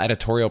 original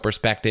editorial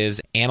perspectives,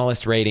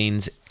 analyst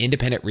ratings,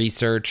 independent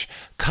research,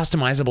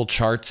 customizable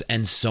charts,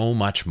 and so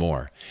much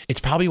more. It's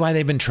probably why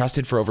they've been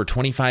trusted for over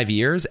 25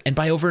 years and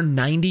by over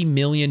 90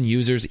 million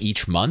users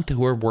each month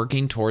who are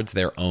working towards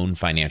their own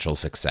financial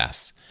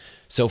success.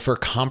 So for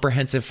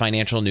comprehensive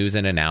financial news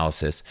and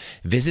analysis,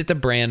 visit the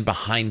brand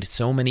behind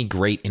so many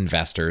great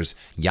investors,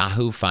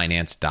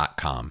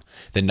 yahoofinance.com.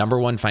 The number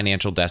one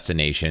financial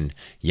destination,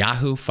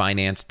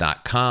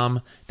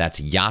 yahoofinance.com.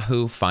 That's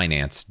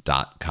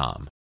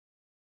yahoofinance.com.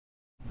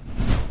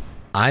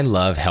 I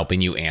love helping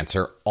you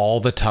answer all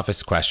the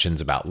toughest questions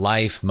about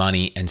life,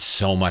 money, and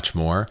so much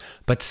more.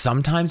 But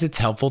sometimes it's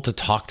helpful to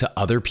talk to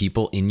other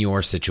people in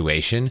your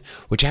situation,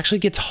 which actually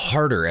gets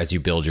harder as you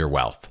build your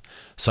wealth.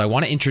 So I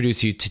want to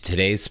introduce you to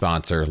today's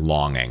sponsor,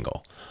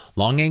 LongAngle.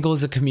 LongAngle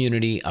is a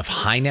community of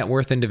high net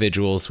worth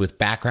individuals with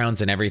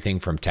backgrounds in everything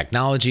from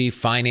technology,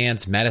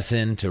 finance,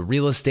 medicine, to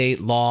real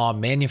estate, law,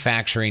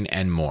 manufacturing,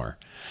 and more.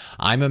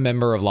 I'm a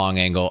member of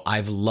LongAngle.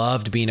 I've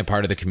loved being a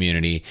part of the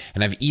community,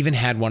 and I've even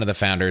had one of the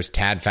founders,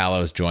 Tad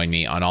Fallows, join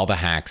me on All the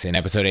Hacks in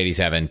episode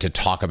 87 to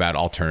talk about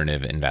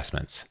alternative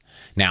investments.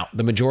 Now,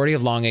 the majority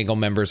of LongAngle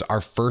members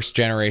are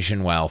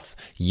first-generation wealth,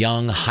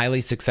 young,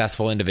 highly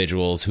successful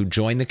individuals who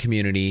join the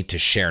community to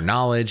share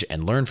knowledge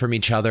and learn from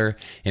each other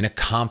in a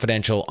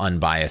confidential,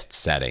 unbiased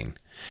setting.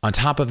 On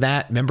top of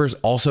that, members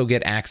also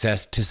get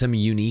access to some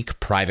unique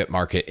private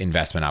market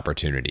investment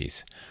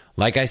opportunities.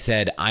 Like I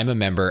said, I'm a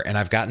member and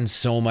I've gotten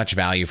so much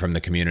value from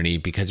the community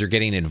because you're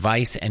getting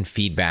advice and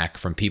feedback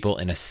from people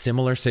in a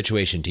similar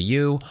situation to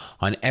you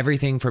on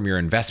everything from your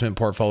investment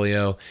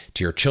portfolio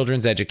to your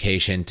children's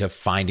education to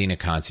finding a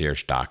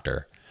concierge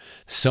doctor.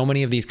 So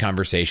many of these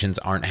conversations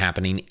aren't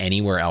happening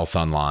anywhere else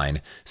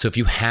online. So if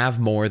you have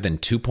more than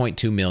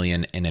 2.2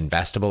 million in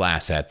investable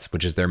assets,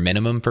 which is their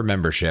minimum for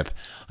membership,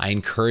 I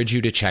encourage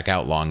you to check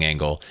out Long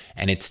Angle,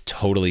 and it's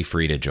totally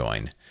free to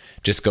join.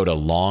 Just go to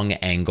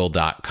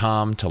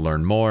longangle.com to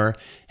learn more.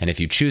 And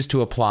if you choose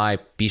to apply,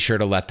 be sure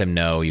to let them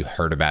know you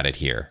heard about it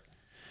here.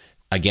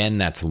 Again,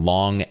 that's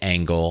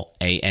longangle,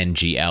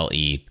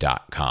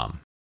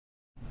 ANGLE.com.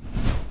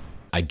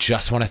 I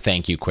just want to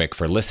thank you quick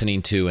for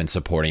listening to and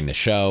supporting the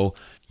show.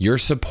 Your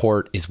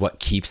support is what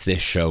keeps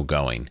this show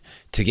going.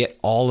 To get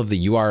all of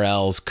the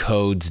URLs,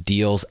 codes,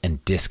 deals,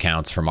 and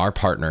discounts from our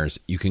partners,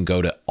 you can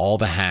go to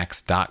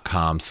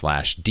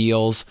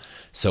allthehacks.com/deals.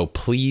 So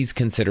please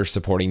consider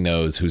supporting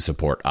those who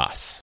support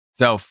us.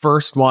 So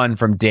first one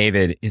from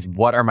David is,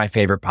 what are my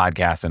favorite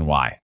podcasts and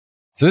why?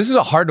 So this is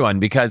a hard one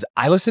because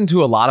I listen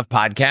to a lot of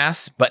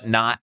podcasts, but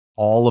not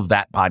all of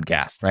that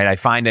podcast, right? I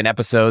find an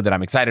episode that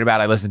I'm excited about,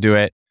 I listen to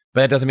it,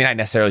 but that doesn't mean I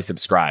necessarily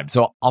subscribe.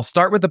 So I'll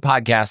start with the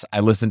podcast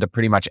I listen to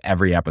pretty much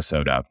every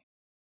episode of.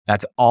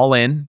 That's All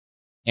In,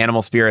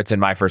 Animal Spirits,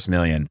 and My First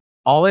Million.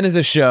 All In is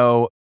a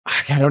show,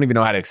 I don't even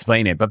know how to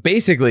explain it, but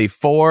basically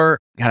for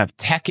kind of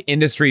tech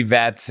industry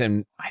vets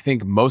and I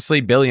think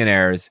mostly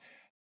billionaires,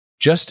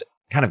 just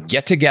kind of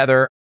get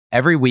together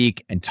every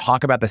week and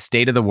talk about the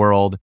state of the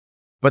world.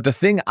 But the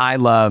thing I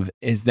love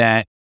is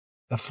that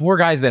the four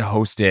guys that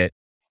host it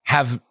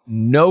have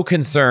no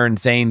concern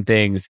saying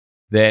things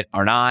that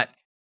are not,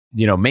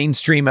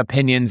 mainstream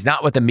opinions,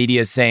 not what the media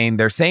is saying.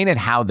 They're saying it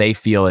how they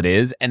feel it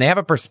is. And they have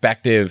a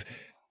perspective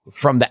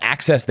from the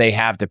access they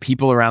have to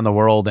people around the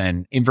world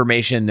and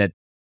information that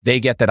they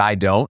get that I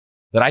don't,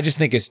 that I just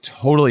think is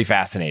totally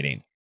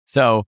fascinating.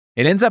 So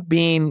it ends up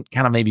being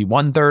kind of maybe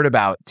 1/3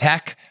 about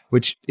tech,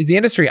 which is the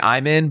industry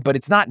I'm in, but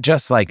it's not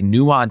just like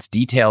nuanced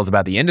details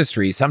about the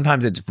industry.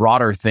 Sometimes it's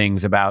broader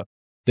things about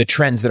the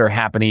trends that are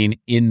happening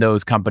in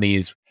those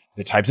companies,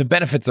 the types of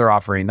benefits they're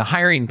offering, the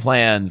hiring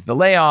plans, the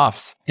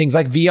layoffs, things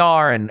like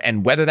VR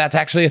and whether that's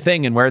actually a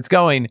thing and where it's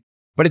going.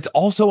 But it's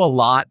also a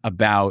lot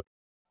about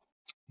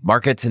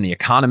markets and the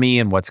economy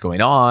and what's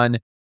going on,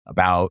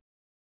 about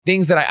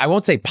things that I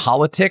won't say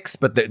politics,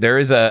 but there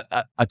is a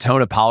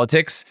tone of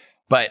politics,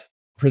 but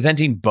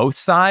presenting both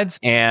sides.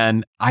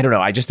 And I don't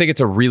know, I just think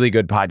it's a really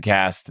good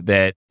podcast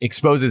that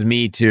exposes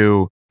me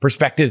to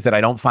perspectives that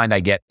I don't find I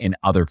get in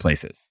other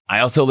places. I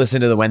also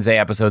listen to the Wednesday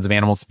episodes of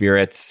Animal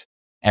Spirits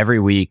every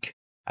week.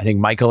 I think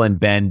Michael and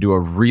Ben do a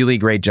really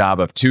great job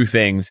of two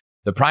things.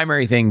 The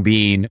primary thing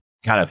being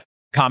kind of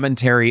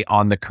commentary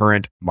on the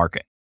current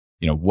market.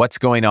 What's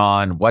going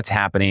on, what's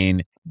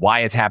happening, why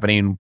it's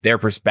happening, their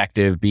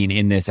perspective being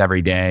in this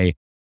every day.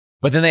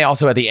 But then they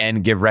also at the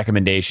end give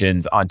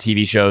recommendations on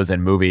TV shows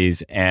and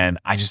movies. And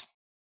I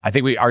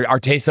think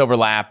our tastes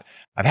overlap.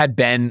 I've had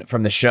Ben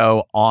from the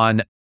show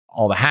on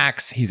All the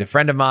Hacks. He's a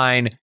friend of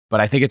mine, but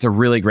I think it's a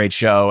really great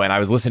show. And I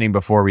was listening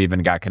before we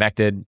even got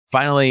connected.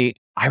 Finally,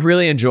 I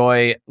really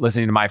enjoy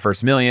listening to My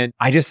First Million.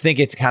 I just think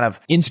it's kind of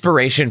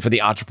inspiration for the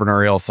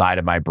entrepreneurial side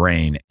of my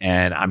brain.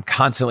 And I'm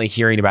constantly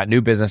hearing about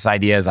new business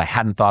ideas I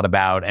hadn't thought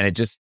about. And it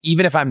just,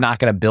 even if I'm not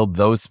going to build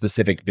those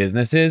specific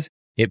businesses,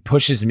 it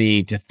pushes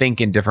me to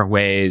think in different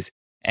ways.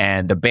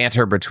 And the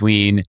banter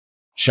between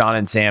Sean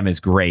and Sam is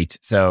great.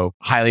 So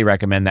highly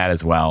recommend that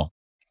as well.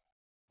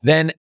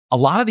 Then a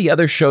lot of the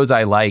other shows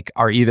I like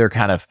are either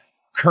kind of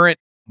current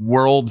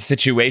world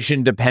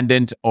situation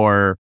dependent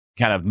or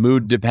kind of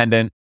mood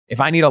dependent. If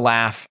I need a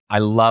laugh, I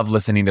love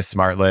listening to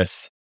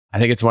Smartless. I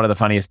think it's one of the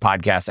funniest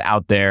podcasts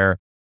out there.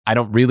 I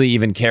don't really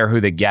even care who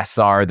the guests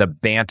are. The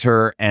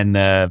banter and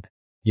the,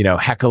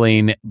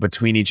 heckling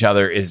between each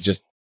other is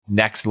just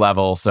next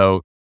level.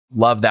 So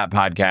love that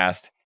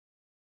podcast.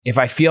 If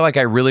I feel like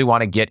I really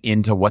want to get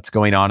into what's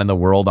going on in the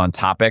world on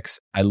topics,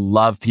 I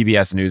love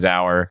PBS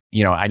NewsHour.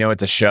 I know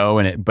it's a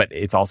show but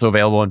it's also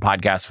available in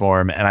podcast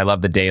form, and I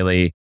love The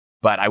Daily,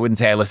 but I wouldn't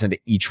say I listen to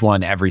each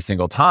one every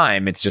single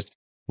time. It's just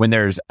when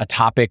there's a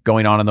topic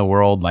going on in the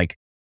world, like,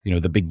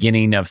 the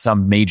beginning of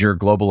some major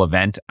global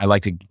event, I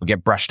like to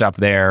get brushed up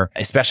there,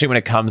 especially when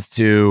it comes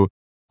to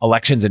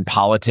elections and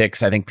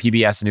politics. I think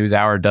PBS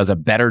NewsHour does a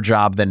better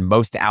job than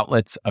most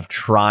outlets of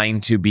trying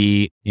to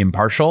be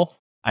impartial.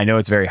 I know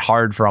it's very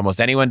hard for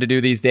almost anyone to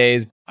do these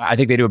days. I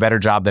think they do a better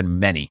job than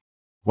many.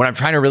 When I'm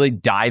trying to really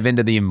dive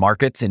into the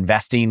markets,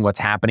 investing, what's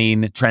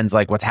happening, trends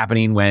like what's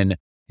happening when,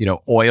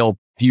 oil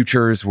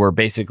futures were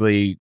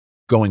basically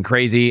going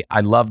crazy. I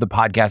love the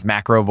podcast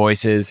Macro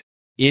Voices.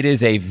 It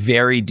is a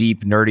very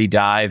deep, nerdy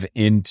dive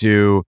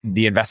into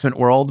the investment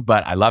world,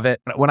 but I love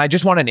it. When I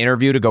just want an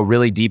interview to go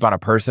really deep on a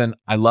person,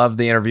 I love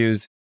the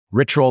interviews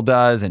Rich Roll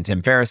does and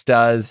Tim Ferriss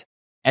does.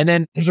 And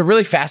then there's a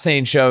really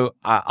fascinating show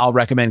I'll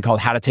recommend called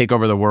How to Take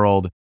Over the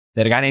World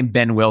that a guy named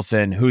Ben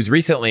Wilson, who's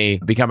recently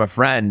become a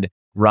friend,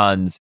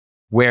 runs,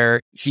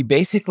 where he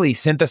basically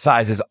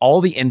synthesizes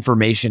all the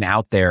information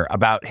out there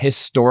about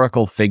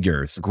historical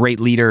figures, great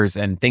leaders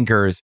and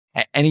thinkers.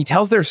 And he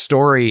tells their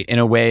story in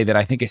a way that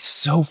I think is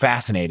so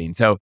fascinating.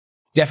 So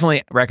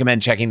definitely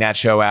recommend checking that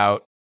show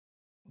out.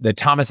 The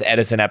Thomas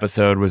Edison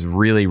episode was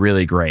really,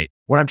 really great.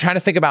 When I'm trying to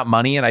think about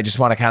money and I just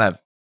want to kind of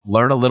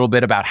learn a little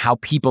bit about how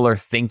people are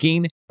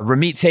thinking,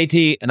 Ramit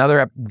Sethi,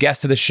 another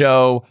guest of the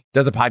show,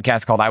 does a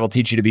podcast called I Will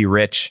Teach You to Be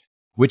Rich,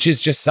 which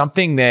is just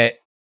something that,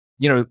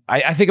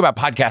 I think about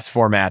podcast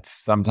formats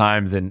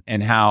sometimes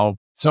and how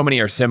so many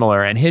are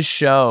similar. And his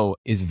show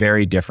is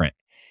very different.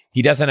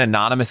 He does an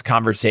anonymous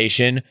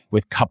conversation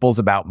with couples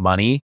about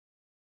money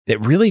that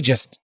really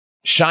just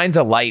shines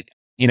a light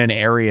in an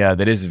area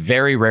that is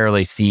very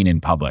rarely seen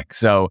in public.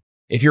 So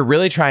if you're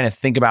really trying to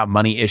think about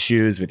money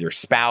issues with your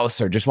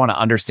spouse or just want to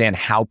understand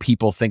how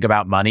people think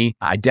about money,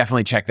 I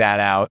definitely check that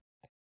out.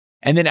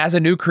 And then as a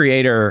new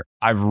creator,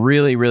 I've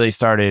really, really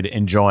started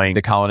enjoying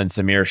the Colin and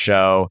Samir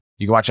show.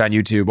 You can watch it on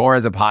YouTube or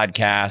as a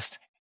podcast,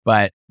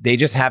 but they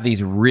just have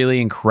these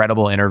really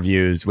incredible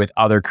interviews with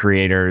other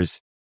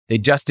creators. They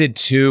just did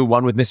 2,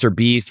 one with Mr.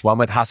 Beast, one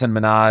with Hasan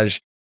Minhaj,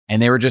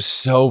 and they were just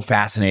so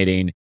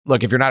fascinating.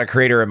 Look, if you're not a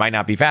creator, it might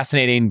not be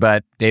fascinating,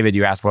 but David,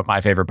 you asked what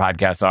my favorite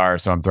podcasts are,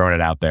 so I'm throwing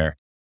it out there.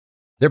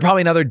 There are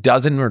probably another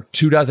dozen or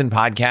 24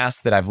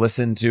 podcasts that I've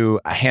listened to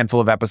a handful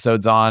of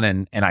episodes on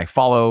and I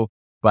follow,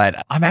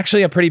 but I'm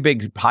actually a pretty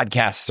big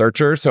podcast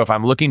searcher. So if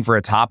I'm looking for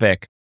a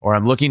topic or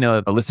I'm looking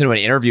to listen to an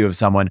interview of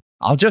someone,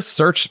 I'll just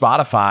search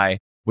Spotify,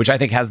 which I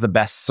think has the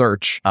best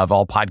search of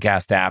all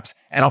podcast apps,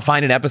 and I'll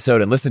find an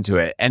episode and listen to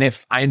it. And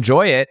if I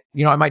enjoy it,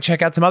 I might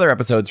check out some other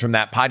episodes from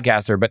that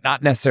podcaster, but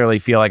not necessarily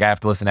feel like I have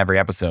to listen to every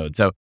episode.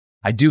 So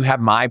I do have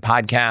my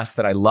podcast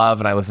that I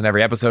love and I listen to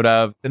every episode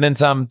of, and then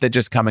some that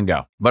just come and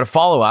go. But a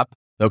follow-up,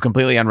 though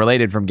completely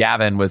unrelated from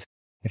Gavin, was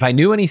if I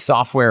knew any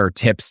software or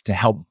tips to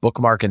help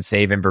bookmark and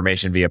save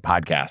information via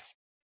podcasts.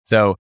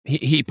 So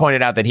he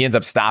pointed out that he ends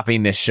up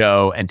stopping this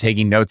show and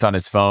taking notes on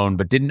his phone,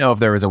 but didn't know if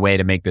there was a way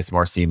to make this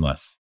more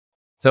seamless.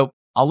 So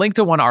I'll link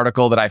to one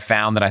article that I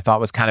found that I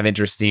thought was kind of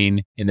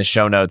interesting in the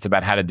show notes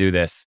about how to do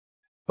this.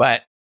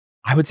 But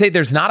I would say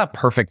there's not a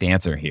perfect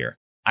answer here.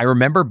 I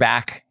remember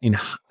back in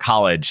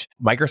college,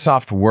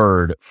 Microsoft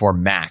Word for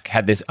Mac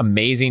had this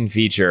amazing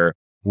feature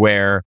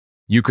where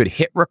you could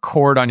hit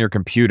record on your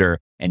computer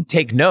and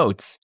take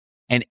notes.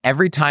 And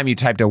every time you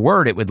typed a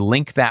word, it would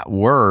link that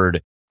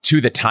word to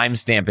the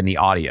timestamp in the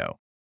audio.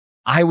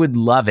 I would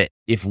love it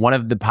if one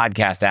of the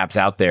podcast apps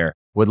out there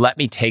would let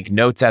me take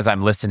notes as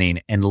I'm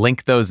listening and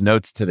link those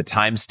notes to the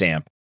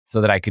timestamp so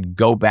that I could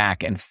go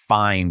back and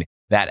find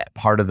that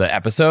part of the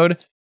episode.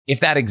 If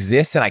that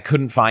exists and I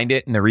couldn't find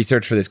it in the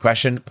research for this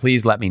question,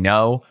 please let me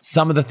know.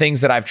 Some of the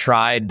things that I've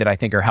tried that I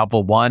think are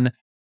helpful. One,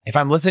 if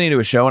I'm listening to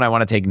a show and I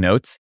want to take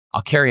notes,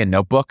 I'll carry a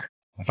notebook.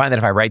 I find that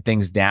if I write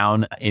things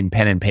down in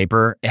pen and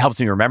paper, it helps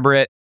me remember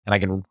it and I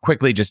can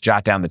quickly just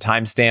jot down the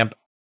timestamp.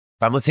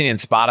 If I'm listening in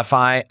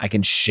Spotify, I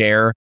can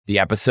share the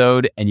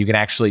episode and you can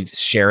actually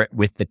share it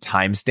with the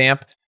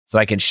timestamp. So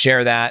I can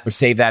share that or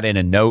save that in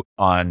a note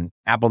on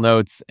Apple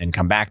Notes and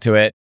come back to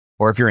it.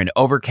 Or if you're in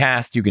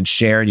Overcast, you can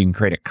share and you can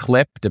create a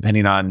clip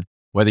depending on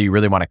whether you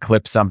really want to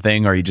clip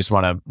something or you just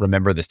want to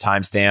remember this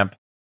timestamp.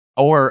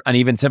 Or an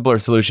even simpler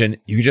solution,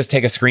 you can just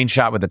take a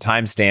screenshot with the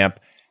timestamp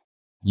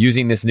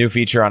using this new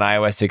feature on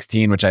iOS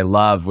 16, which I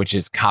love, which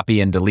is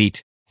copy and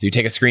delete. So you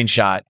take a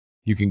screenshot,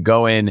 you can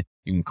go in,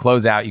 you can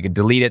close out, you can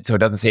delete it so it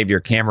doesn't save your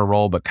camera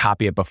roll, but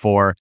copy it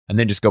before, and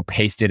then just go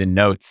paste it in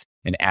notes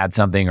and add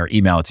something or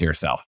email it to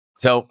yourself.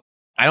 So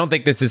I don't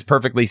think this is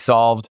perfectly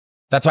solved.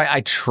 That's why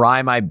I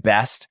try my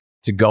best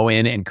to go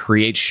in and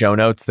create show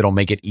notes that'll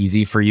make it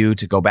easy for you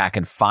to go back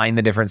and find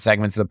the different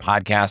segments of the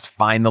podcast,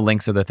 find the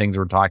links of the things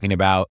we're talking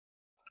about.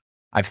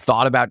 I've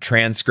thought about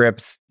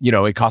transcripts.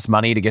 It costs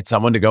money to get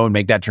someone to go and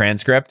make that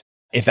transcript.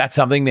 If that's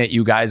something that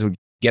you guys would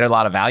get a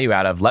lot of value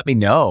out of, let me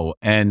know.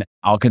 And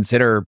I'll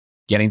consider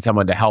getting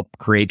someone to help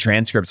create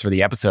transcripts for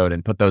the episode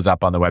and put those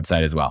up on the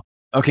website as well.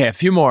 Okay, a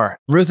few more.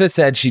 Rutha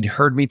said she'd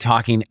heard me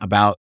talking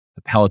about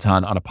the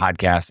Peloton on a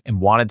podcast and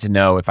wanted to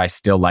know if I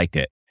still liked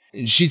it.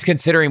 She's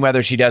considering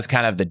whether she does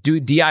kind of the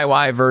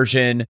DIY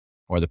version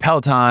or the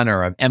Peloton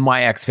or an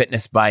MYX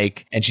fitness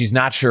bike, and she's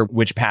not sure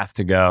which path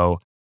to go.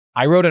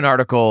 I wrote an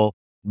article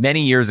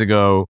many years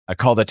ago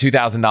called a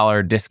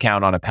 $2,000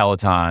 discount on a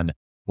Peloton,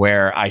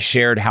 where I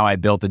shared how I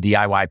built a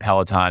DIY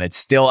Peloton. It's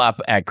still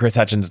up at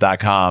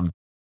chrishutchins.com.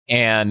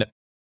 And,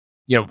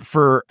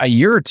 for a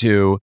year or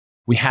two,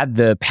 we had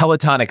the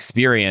Peloton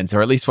experience,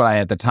 or at least what I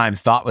at the time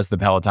thought was the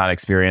Peloton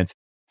experience,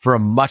 for a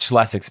much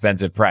less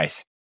expensive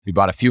price. We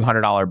bought a few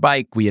 $100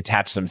 bike. We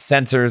attached some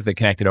sensors that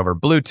connected over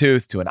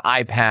Bluetooth to an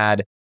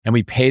iPad, and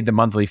we paid the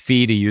monthly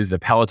fee to use the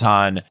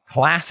Peloton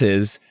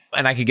classes.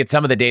 And I could get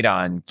some of the data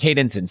on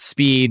cadence and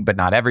speed, but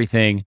not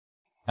everything.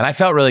 And I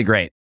felt really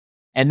great.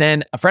 And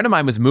then a friend of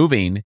mine was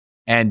moving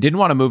and didn't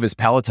want to move his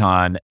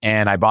Peloton,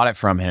 and I bought it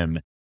from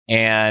him.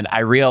 And I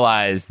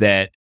realized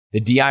that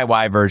the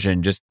DIY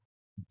version just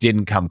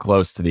didn't come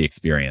close to the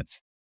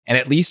experience. And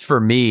at least for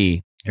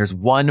me, There's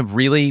one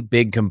really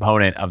big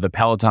component of the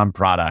Peloton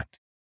product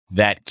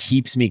that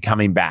keeps me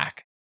coming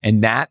back.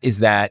 And that is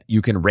that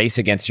you can race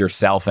against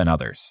yourself and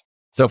others.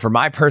 So for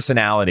my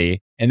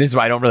personality, and this is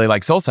why I don't really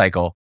like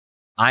SoulCycle,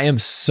 I am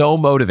so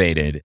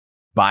motivated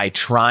by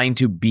trying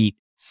to beat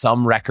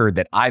some record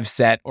that I've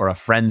set or a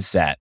friend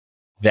set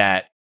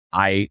that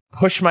I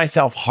push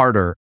myself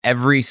harder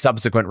every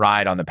subsequent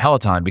ride on the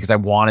Peloton because I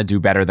want to do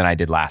better than I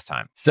did last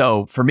time.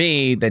 So for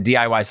me, the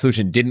DIY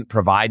solution didn't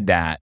provide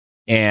that,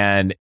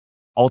 and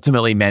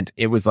ultimately meant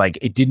it was like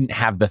it didn't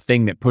have the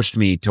thing that pushed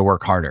me to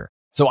work harder.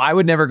 So I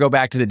would never go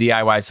back to the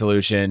DIY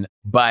solution.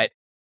 But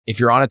if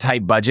you're on a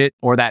tight budget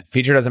or that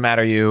feature doesn't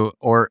matter to you,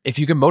 or if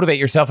you can motivate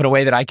yourself in a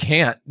way that I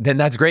can't, then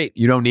that's great.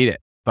 You don't need it.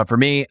 But for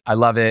me, I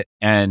love it.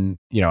 And,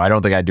 I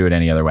don't think I'd do it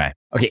any other way.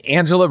 Okay.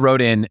 Angela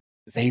wrote in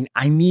saying,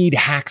 I need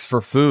hacks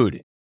for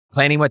food,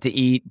 planning what to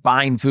eat,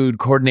 buying food,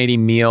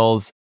 coordinating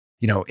meals.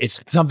 It's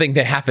something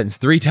that happens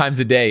 3 times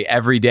a day,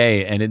 every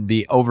day. And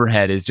the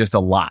overhead is just a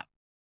lot.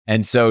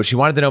 And so she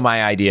wanted to know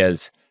my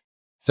ideas.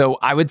 So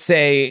I would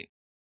say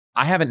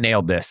I haven't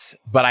nailed this,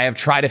 but I have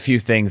tried a few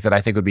things that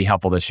I think would be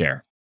helpful to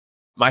share.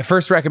 My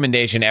first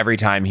recommendation every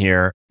time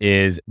here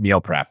is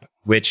meal prep,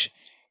 which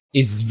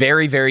is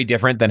very, very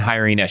different than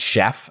hiring a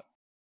chef,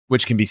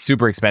 which can be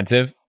super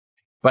expensive,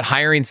 but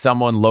hiring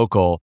someone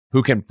local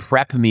who can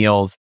prep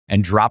meals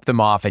and drop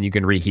them off and you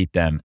can reheat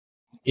them.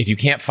 If you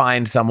can't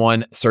find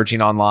someone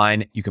searching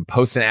online, you can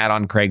post an ad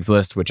on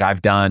Craigslist, which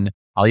I've done.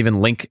 I'll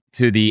even link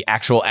to the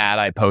actual ad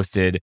I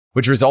posted,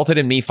 which resulted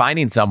in me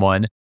finding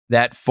someone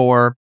that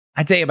for,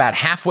 I'd say about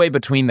halfway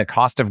between the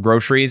cost of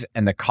groceries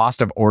and the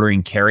cost of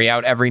ordering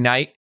carryout every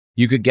night,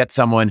 you could get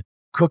someone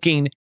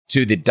cooking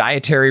to the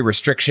dietary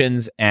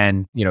restrictions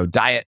and,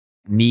 diet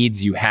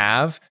needs you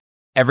have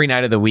every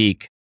night of the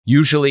week,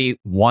 usually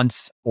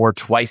once or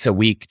twice a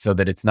week so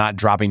that it's not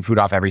dropping food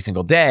off every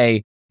single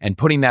day and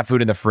putting that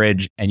food in the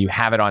fridge and you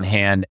have it on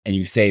hand and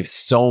you save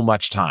so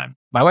much time.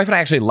 My wife and I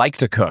actually like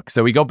to cook.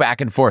 So we go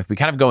back and forth. We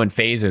kind of go in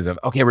phases of,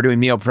 okay, we're doing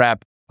meal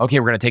prep. Okay,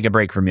 we're going to take a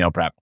break from meal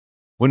prep.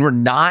 When we're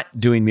not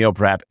doing meal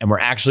prep and we're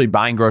actually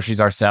buying groceries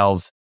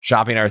ourselves,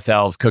 shopping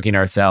ourselves, cooking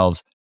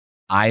ourselves,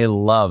 I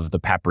love the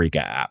Paprika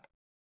app.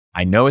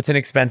 I know it's an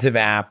expensive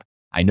app.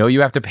 I know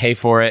you have to pay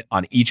for it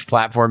on each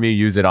platform you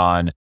use it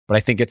on, but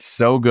I think it's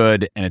so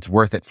good and it's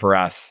worth it for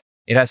us.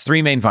 It has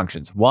 3 main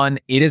functions. 1,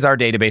 it is our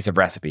database of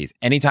recipes.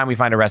 Anytime we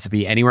find a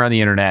recipe anywhere on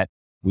the internet,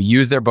 we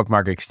use their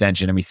bookmark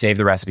extension and we save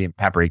the recipe in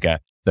Paprika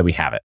so that we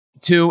have it.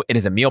 2, it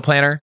is a meal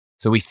planner.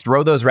 So we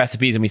throw those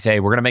recipes and we say,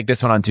 we're going to make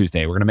this one on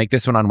Tuesday. We're going to make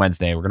this one on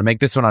Wednesday. We're going to make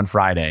this one on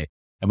Friday.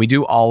 And we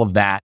do all of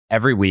that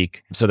every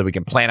week so that we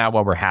can plan out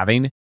what we're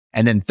having.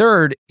 And then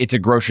 3rd, it's a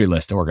grocery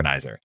list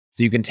organizer.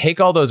 So you can take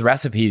all those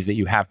recipes that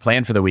you have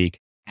planned for the week,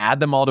 add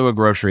them all to a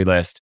grocery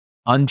list,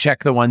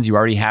 uncheck the ones you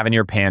already have in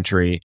your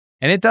pantry.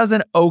 And it does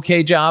an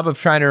okay job of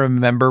trying to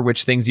remember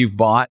which things you've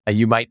bought.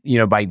 You might,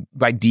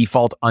 by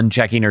default,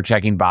 unchecking or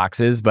checking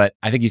boxes, but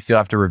I think you still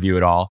have to review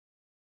it all.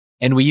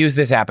 And we use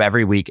this app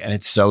every week and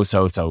it's so,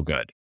 so, so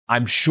good.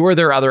 I'm sure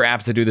there are other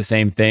apps that do the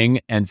same thing.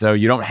 And so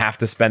you don't have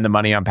to spend the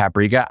money on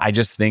Paprika. I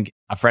just think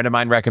a friend of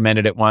mine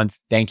recommended it once.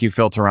 Thank you,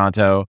 Phil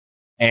Toronto.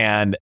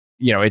 And,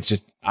 it's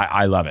just,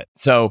 I love it.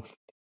 So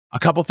a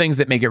couple things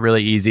that make it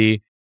really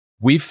easy.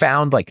 We've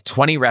found like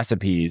 20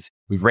 recipes.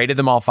 We've rated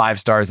them all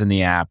 5 stars in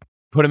the app,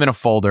 put them in a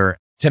folder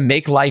to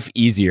make life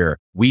easier.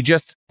 We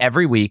just,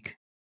 every week,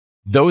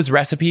 those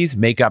recipes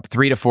make up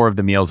 3 to 4 of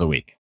the meals a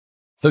week.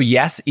 So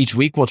yes, each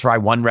week we'll try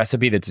one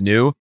recipe that's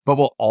new, but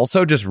we'll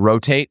also just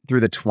rotate through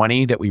the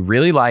 20 that we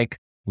really like.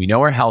 We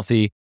know are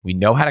healthy. We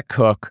know how to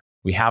cook.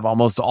 We have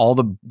almost all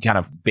the kind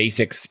of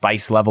basic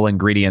spice level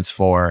ingredients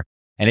for,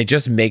 and it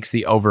just makes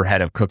the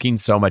overhead of cooking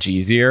so much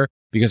easier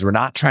because we're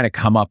not trying to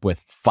come up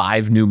with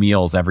 5 new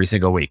meals every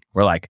single week.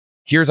 We're like,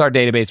 here's our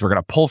database. We're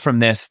going to pull from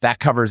this. That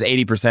covers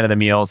 80% of the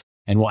meals,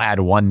 and we'll add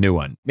 1 new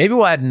one. Maybe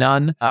we'll add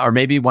none, or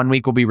maybe 1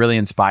 week we'll be really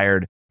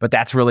inspired, but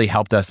that's really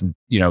helped us,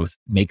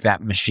 make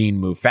that machine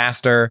move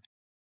faster.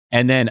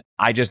 And then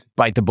I just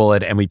bite the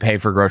bullet and we pay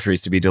for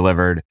groceries to be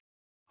delivered,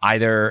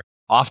 either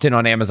often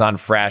on Amazon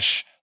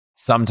Fresh,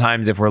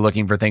 sometimes if we're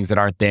looking for things that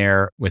aren't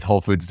there with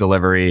Whole Foods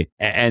delivery.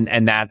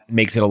 And that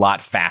makes it a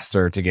lot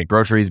faster to get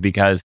groceries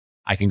because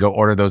I can go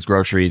order those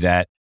groceries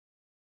at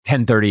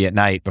 10:30 at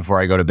night before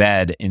I go to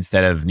bed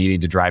instead of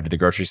needing to drive to the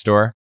grocery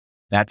store.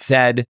 That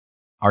said,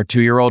 our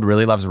 2-year-old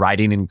really loves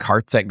riding in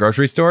carts at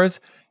grocery stores.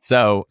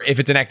 So if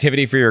it's an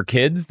activity for your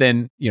kids,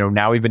 then,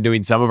 now we've been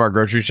doing some of our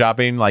grocery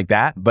shopping like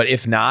that. But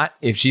if not,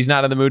 if she's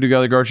not in the mood to go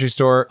to the grocery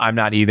store, I'm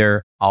not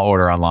either. I'll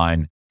order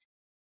online.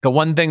 The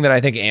one thing that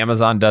I think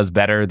Amazon does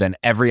better than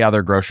every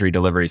other grocery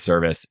delivery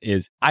service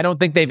is I don't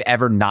think they've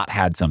ever not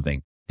had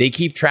something. They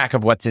keep track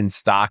of what's in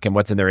stock and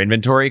what's in their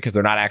inventory because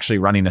they're not actually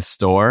running a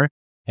store.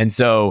 And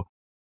so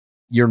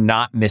you're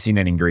not missing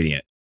an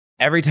ingredient.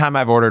 Every time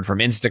I've ordered from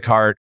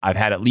Instacart, I've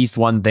had at least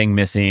one thing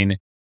missing.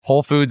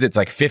 Whole Foods, it's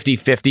like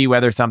 50-50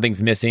 whether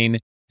something's missing.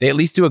 They at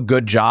least do a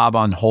good job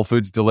on Whole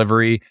Foods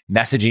delivery,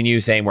 messaging you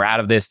saying, we're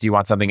out of this. Do you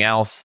want something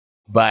else?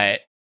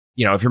 But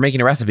if you're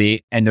making a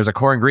recipe and there's a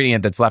core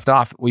ingredient that's left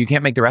off, well, you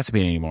can't make the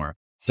recipe anymore.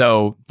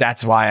 So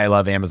that's why I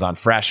love Amazon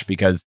Fresh,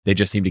 because they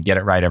just seem to get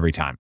it right every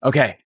time.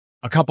 Okay,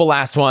 a couple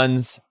last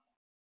ones.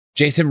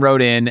 Jason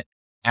wrote in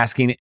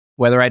asking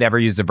whether I'd ever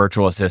used a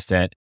virtual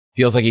assistant.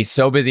 Feels like he's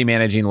so busy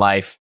managing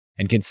life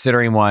and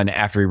considering one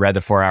after he read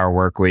the 4-Hour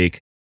Workweek,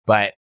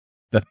 but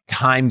the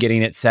time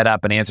getting it set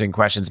up and answering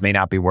questions may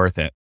not be worth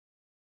it.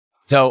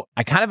 So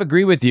I kind of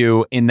agree with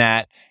you in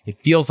that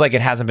it feels like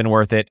it hasn't been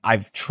worth it.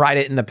 I've tried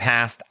it in the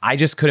past. I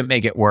just couldn't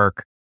make it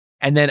work.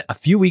 And then a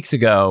few weeks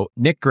ago,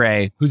 Nick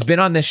Gray, who's been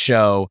on this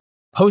show,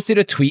 posted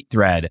a tweet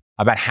thread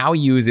about how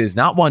he uses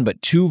not one,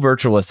 but 2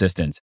 virtual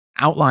assistants,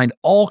 outlined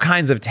all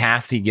kinds of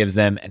tasks he gives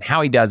them and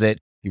how he does it.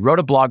 He wrote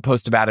a blog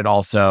post about it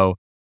also,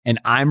 and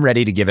I'm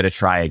ready to give it a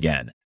try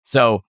again.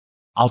 So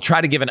I'll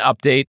try to give an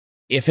update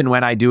if and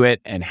when I do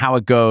it and how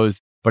it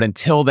goes. But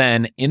until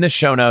then, in the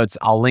show notes,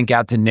 I'll link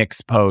out to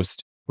Nick's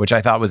post, which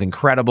I thought was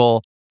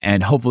incredible.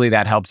 And hopefully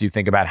that helps you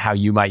think about how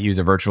you might use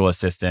a virtual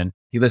assistant.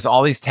 He lists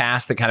all these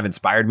tasks that kind of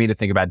inspired me to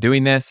think about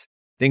doing this.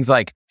 Things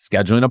like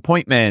scheduling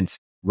appointments,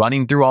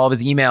 running through all of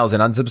his emails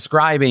and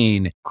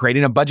unsubscribing,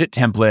 creating a budget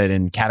template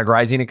and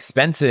categorizing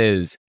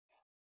expenses,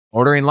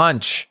 ordering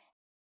lunch,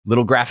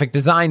 little graphic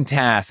design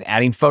tasks,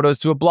 adding photos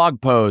to a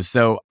blog post.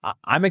 So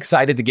I'm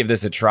excited to give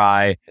this a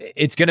try.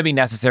 It's going to be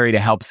necessary to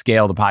help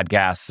scale the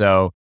podcast.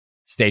 So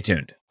stay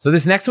tuned. So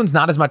this next one's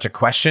not as much a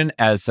question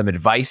as some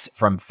advice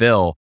from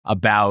Phil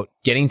about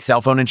getting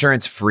cell phone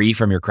insurance free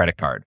from your credit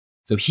card.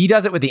 So he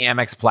does it with the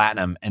Amex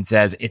Platinum and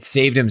says it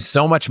saved him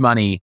so much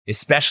money,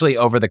 especially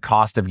over the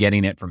cost of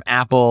getting it from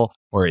Apple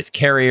or his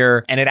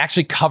carrier. And it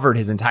actually covered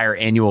his entire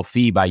annual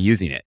fee by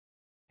using it.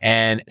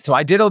 And so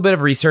I did a little bit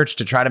of research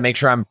to try to make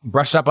sure I'm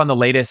brushed up on the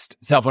latest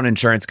cell phone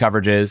insurance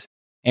coverages.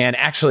 And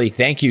actually,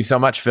 thank you so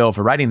much, Phil,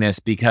 for writing this,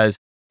 because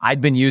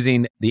I'd been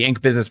using the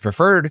Ink Business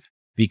Preferred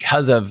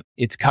because of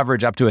its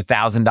coverage up to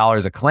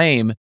 $1,000 a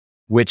claim,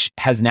 which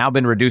has now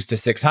been reduced to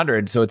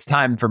 $600. So it's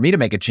time for me to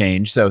make a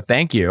change. So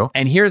thank you.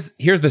 And here's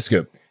the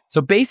scoop.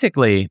 So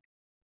basically,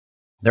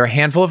 there are a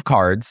handful of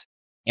cards: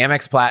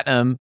 Amex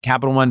Platinum,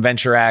 Capital One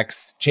Venture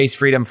X, Chase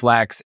Freedom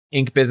Flex,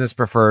 Ink Business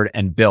Preferred,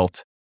 and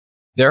Bilt.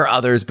 There are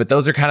others, but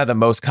those are kind of the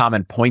most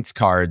common points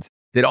cards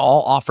that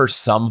all offer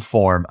some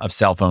form of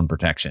cell phone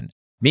protection.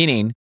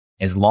 Meaning,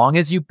 as long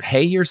as you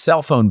pay your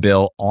cell phone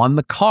bill on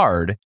the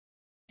card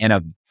and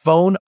a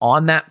phone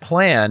on that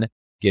plan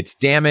gets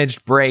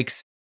damaged,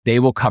 breaks, they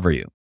will cover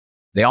you.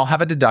 They all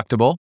have a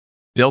deductible.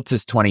 Bilt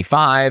is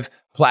 $25,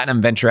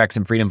 Platinum, Venture X,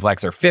 and Freedom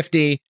Flex are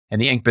 $50, and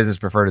the Ink Business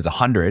Preferred is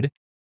 $100.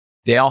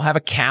 They all have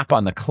a cap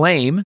on the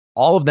claim.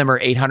 All of them are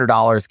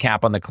 $800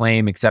 cap on the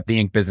claim, except the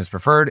Ink Business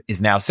Preferred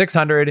is now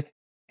 $600.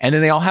 And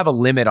then they all have a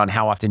limit on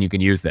how often you can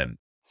use them.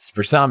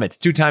 For some, it's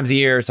 2 times a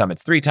year. Some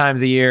it's 3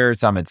 times a year.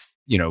 Some it's,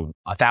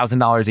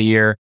 $1,000 a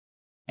year.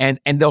 And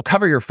they'll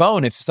cover your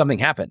phone if something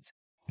happens.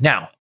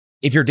 Now,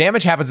 if your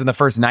damage happens in the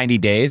first 90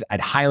 days,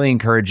 I'd highly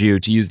encourage you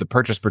to use the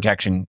purchase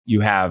protection you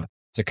have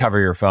to cover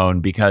your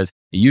phone, because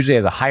it usually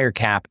has a higher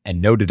cap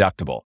and no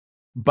deductible.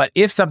 But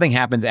if something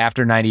happens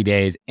after 90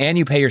 days and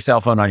you pay your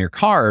cell phone on your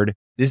card,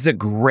 this is a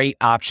great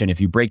option if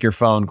you break your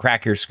phone,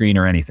 crack your screen,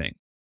 or anything.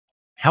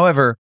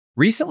 However,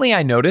 recently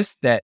I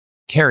noticed that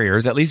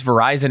carriers, at least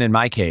Verizon in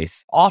my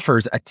case,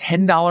 offers a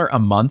 $10 a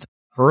month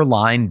per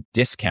line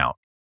discount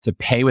to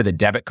pay with a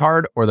debit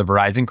card or the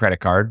Verizon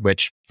credit card,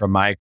 which from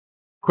my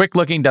quick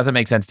looking doesn't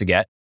make sense to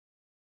get,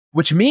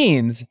 which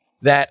means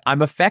that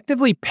I'm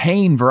effectively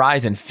paying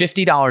Verizon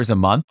 $50 a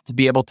month to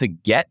be able to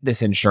get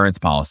this insurance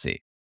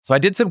policy. So I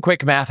did some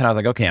quick math and I was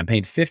like, okay, I'm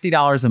paying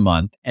 $50 a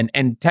month.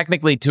 And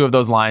technically 2 of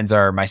those lines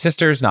are my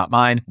sister's, not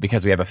mine,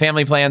 because we have a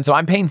family plan. So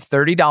I'm paying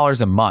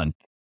 $30 a month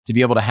to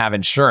be able to have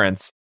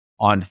insurance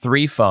on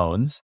 3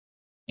 phones.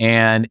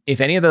 And if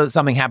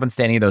something happens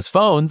to any of those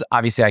phones,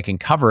 obviously I can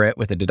cover it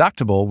with a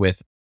deductible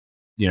with,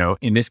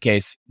 in this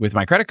case, with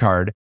my credit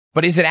card.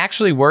 But is it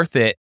actually worth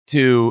it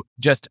to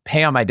just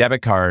pay on my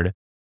debit card,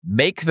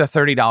 make the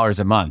 $30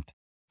 a month?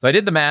 So I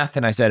did the math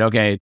and I said,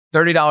 okay,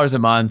 $30 a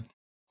month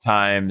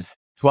times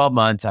 12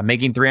 months, I'm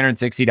making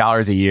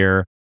 $360 a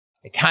year.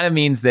 It kind of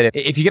means that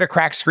if you get a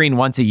cracked screen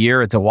once a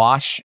year, it's a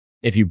wash.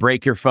 If you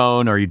break your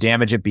phone or you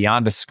damage it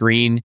beyond a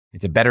screen,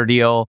 it's a better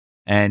deal.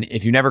 And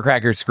if you never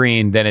crack your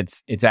screen, then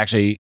it's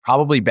actually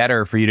probably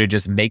better for you to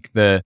just make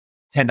the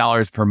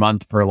 $10 per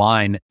month per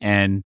line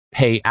and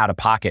pay out of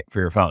pocket for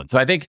your phone. So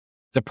I think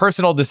it's a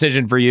personal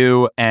decision for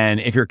you.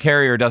 And if your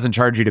carrier doesn't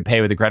charge you to pay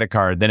with a credit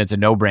card, then it's a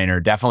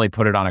no-brainer. Definitely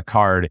put it on a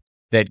card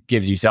that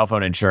gives you cell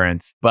phone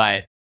insurance.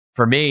 But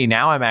for me,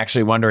 now I'm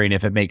actually wondering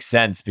if it makes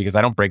sense, because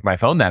I don't break my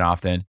phone that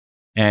often.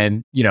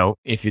 And,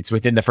 if it's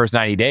within the first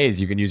 90 days,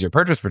 you can use your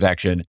purchase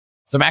protection.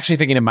 So I'm actually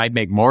thinking it might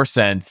make more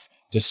sense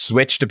to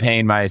switch to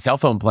paying my cell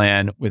phone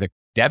plan with a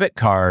debit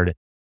card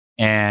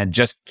and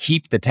just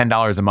keep the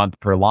 $10 a month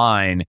per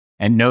line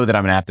and know that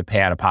I'm going to have to pay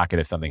out of pocket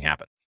if something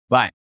happens.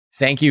 But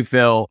thank you,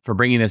 Phil, for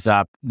bringing this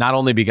up, not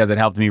only because it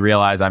helped me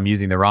realize I'm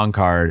using the wrong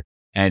card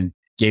and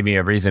gave me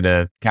a reason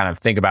to kind of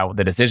think about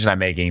the decision I'm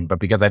making, but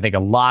because I think a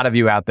lot of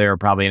you out there are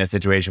probably in a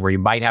situation where you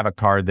might have a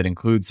card that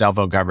includes cell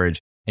phone coverage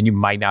and you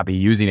might not be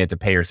using it to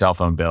pay your cell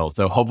phone bill.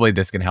 So hopefully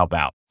this can help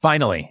out.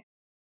 Finally,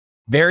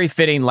 very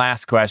fitting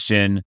last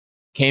question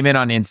came in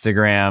on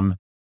Instagram.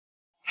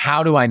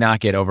 How do I not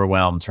get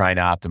overwhelmed trying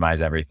to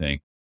optimize everything?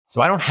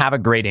 So I don't have a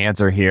great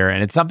answer here,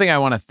 and it's something I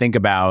want to think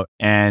about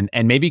and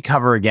maybe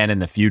cover again in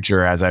the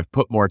future as I've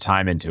put more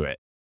time into it.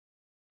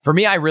 For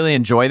me, I really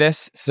enjoy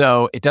this,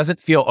 so it doesn't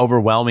feel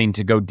overwhelming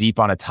to go deep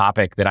on a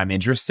topic that I'm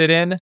interested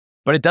in,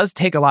 but it does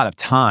take a lot of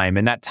time,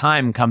 and that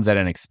time comes at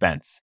an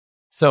expense.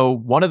 So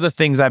one of the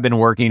things I've been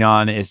working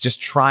on is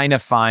just trying to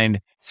find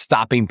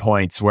stopping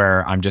points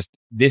where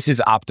this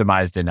is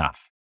optimized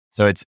enough.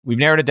 So we've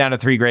narrowed it down to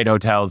 3 great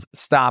hotels.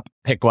 Stop,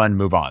 pick one,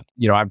 move on.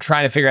 I'm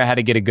trying to figure out how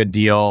to get a good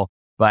deal,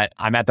 but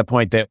I'm at the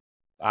point that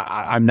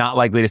I'm not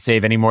likely to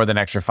save any more than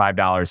extra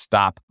 $5.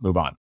 Stop, move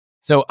on.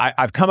 So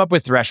I've come up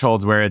with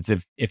thresholds where it's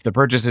if the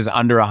purchase is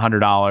under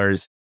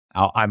 $100,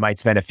 I might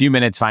spend a few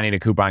minutes finding a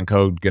coupon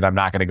code. Good, I'm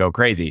not going to go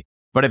crazy.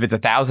 But if it's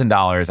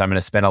 $1,000, I'm going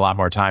to spend a lot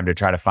more time to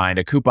try to find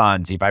a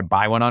coupon, see if I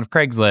buy one on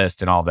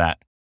Craigslist and all that.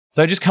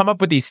 So I just come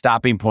up with these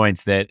stopping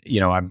points that,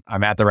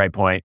 I'm at the right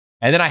point.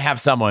 And then I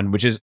have someone,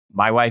 which is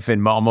my wife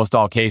in almost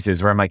all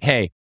cases, where I'm like,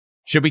 hey,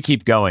 should we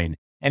keep going?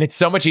 And it's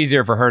so much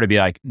easier for her to be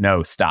like,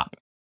 no, stop.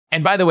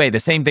 And by the way, the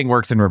same thing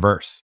works in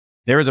reverse.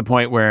 There was a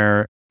point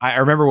where I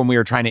remember when we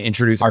were trying to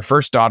introduce our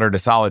first daughter to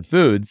solid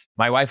foods,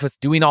 my wife was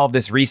doing all of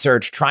this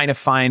research, trying to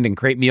find and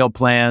create meal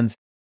plans.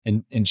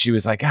 And she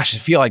was like, gosh, I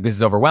feel like this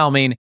is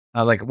overwhelming. I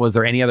was like, was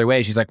there any other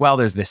way? She's like, well,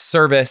 there's this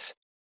service.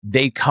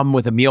 They come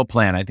with a meal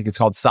plan. I think it's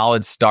called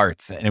Solid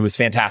Starts. And it was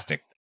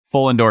fantastic.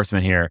 Full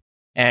endorsement here.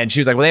 And she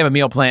was like, well, they have a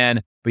meal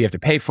plan, but you have to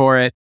pay for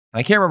it. And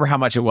I can't remember how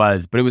much it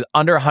was, but it was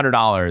under $100.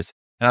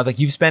 And I was like,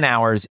 you've spent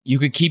hours. You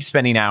could keep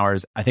spending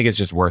hours. I think it's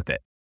just worth it.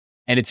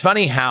 And it's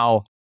funny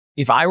how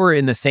if I were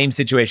in the same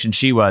situation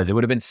she was, it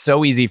would have been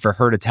so easy for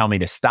her to tell me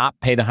to stop,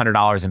 pay the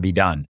 $100 and be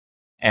done.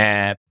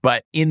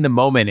 But in the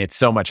moment, it's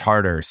so much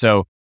harder.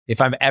 So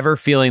if I'm ever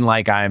feeling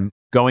like I'm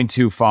going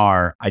too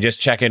far, I just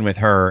check in with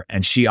her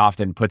and she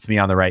often puts me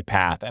on the right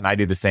path. And I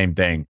do the same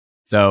thing.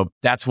 So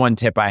that's one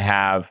tip I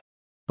have.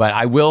 But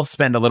I will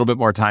spend a little bit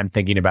more time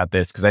thinking about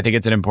this because I think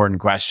it's an important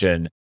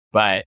question.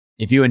 But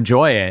if you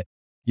enjoy it,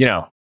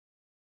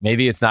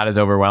 maybe it's not as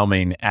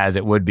overwhelming as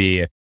it would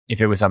be if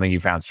it was something you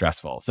found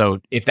stressful. So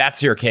if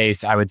that's your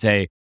case, I would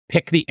say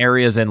pick the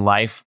areas in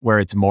life where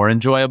it's more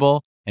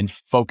enjoyable and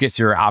focus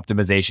your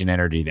optimization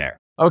energy there.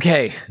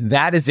 Okay,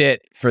 that is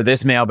it for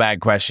this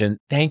mailbag question.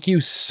 Thank you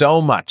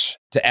so much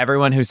to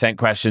everyone who sent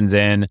questions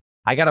in.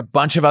 I got a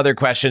bunch of other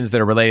questions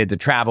that are related to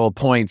travel,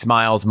 points,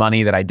 miles,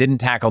 money that I didn't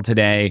tackle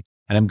today,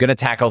 and I'm going to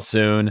tackle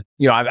soon.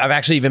 I've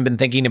actually even been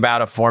thinking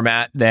about a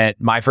format that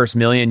My First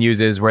Million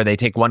uses where they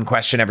take one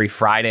question every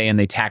Friday and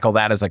they tackle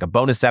that as like a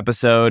bonus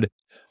episode.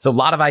 So a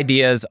lot of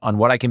ideas on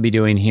what I can be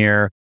doing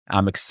here.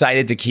 I'm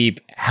excited to keep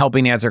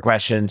helping answer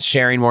questions,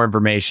 sharing more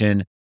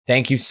information.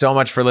 Thank you so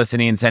much for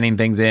listening and sending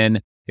things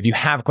in. If you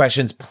have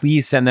questions,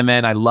 please send them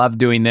in. I love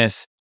doing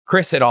this.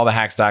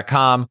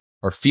 Chris@allthehacks.com,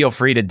 or feel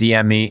free to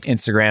DM me,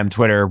 Instagram,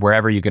 Twitter,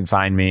 wherever you can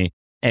find me.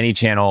 Any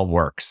channel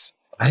works.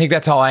 I think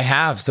that's all I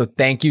have. So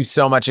thank you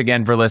so much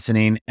again for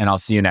listening, and I'll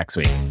see you next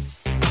week.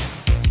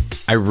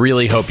 I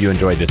really hope you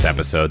enjoyed this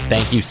episode.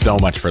 Thank you so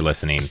much for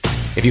listening.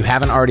 If you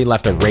haven't already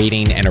left a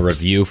rating and a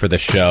review for the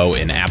show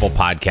in Apple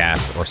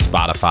Podcasts or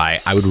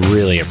Spotify, I would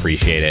really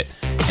appreciate it.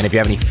 And if you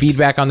have any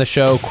feedback on the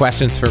show,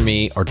 questions for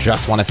me, or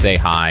just want to say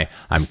hi,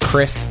 I'm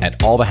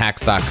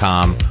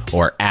Chris@allthehacks.com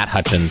or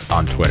 @Hutchins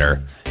on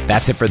Twitter.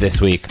 That's it for this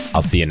week.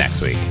 I'll see you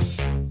next week.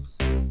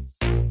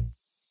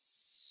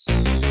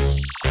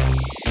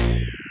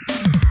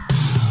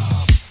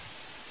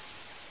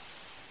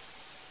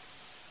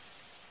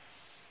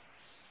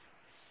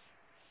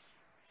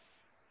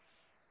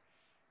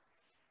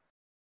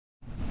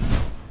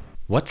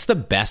 What's the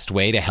best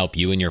way to help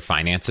you and your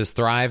finances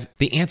thrive?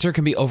 The answer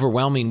can be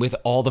overwhelming with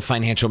all the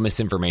financial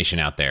misinformation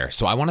out there.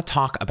 So I want to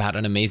talk about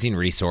an amazing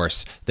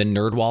resource, the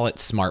NerdWallet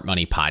Smart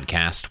Money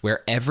Podcast, where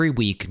every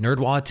week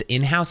NerdWallet's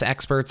in-house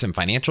experts and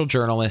financial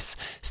journalists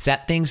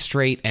set things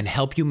straight and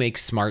help you make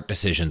smart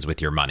decisions with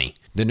your money.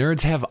 The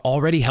nerds have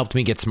already helped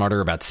me get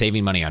smarter about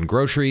saving money on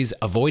groceries,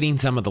 avoiding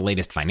some of the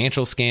latest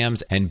financial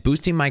scams, and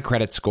boosting my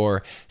credit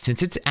score,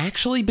 since it's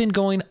actually been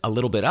going a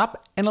little bit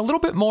up and a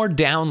little bit more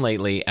down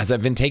lately as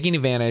I've been taking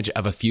advantage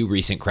of a few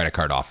recent credit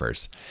card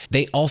offers.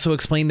 They also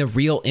explain the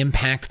real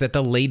impact that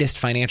the latest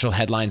financial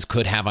headlines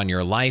could have on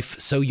your life,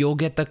 so you'll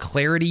get the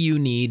clarity you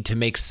need to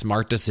make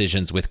smart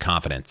decisions with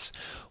confidence.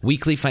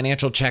 Weekly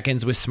financial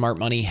check-ins with Smart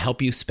Money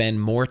help you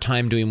spend more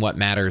time doing what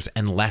matters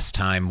and less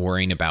time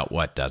worrying about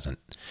what doesn't.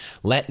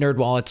 Let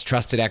NerdWallet's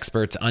trusted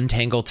experts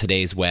untangle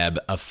today's web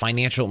of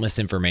financial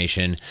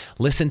misinformation.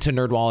 Listen to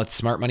NerdWallet's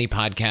Smart Money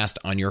Podcast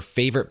on your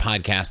favorite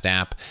podcast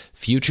app.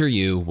 Future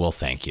you will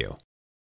thank you.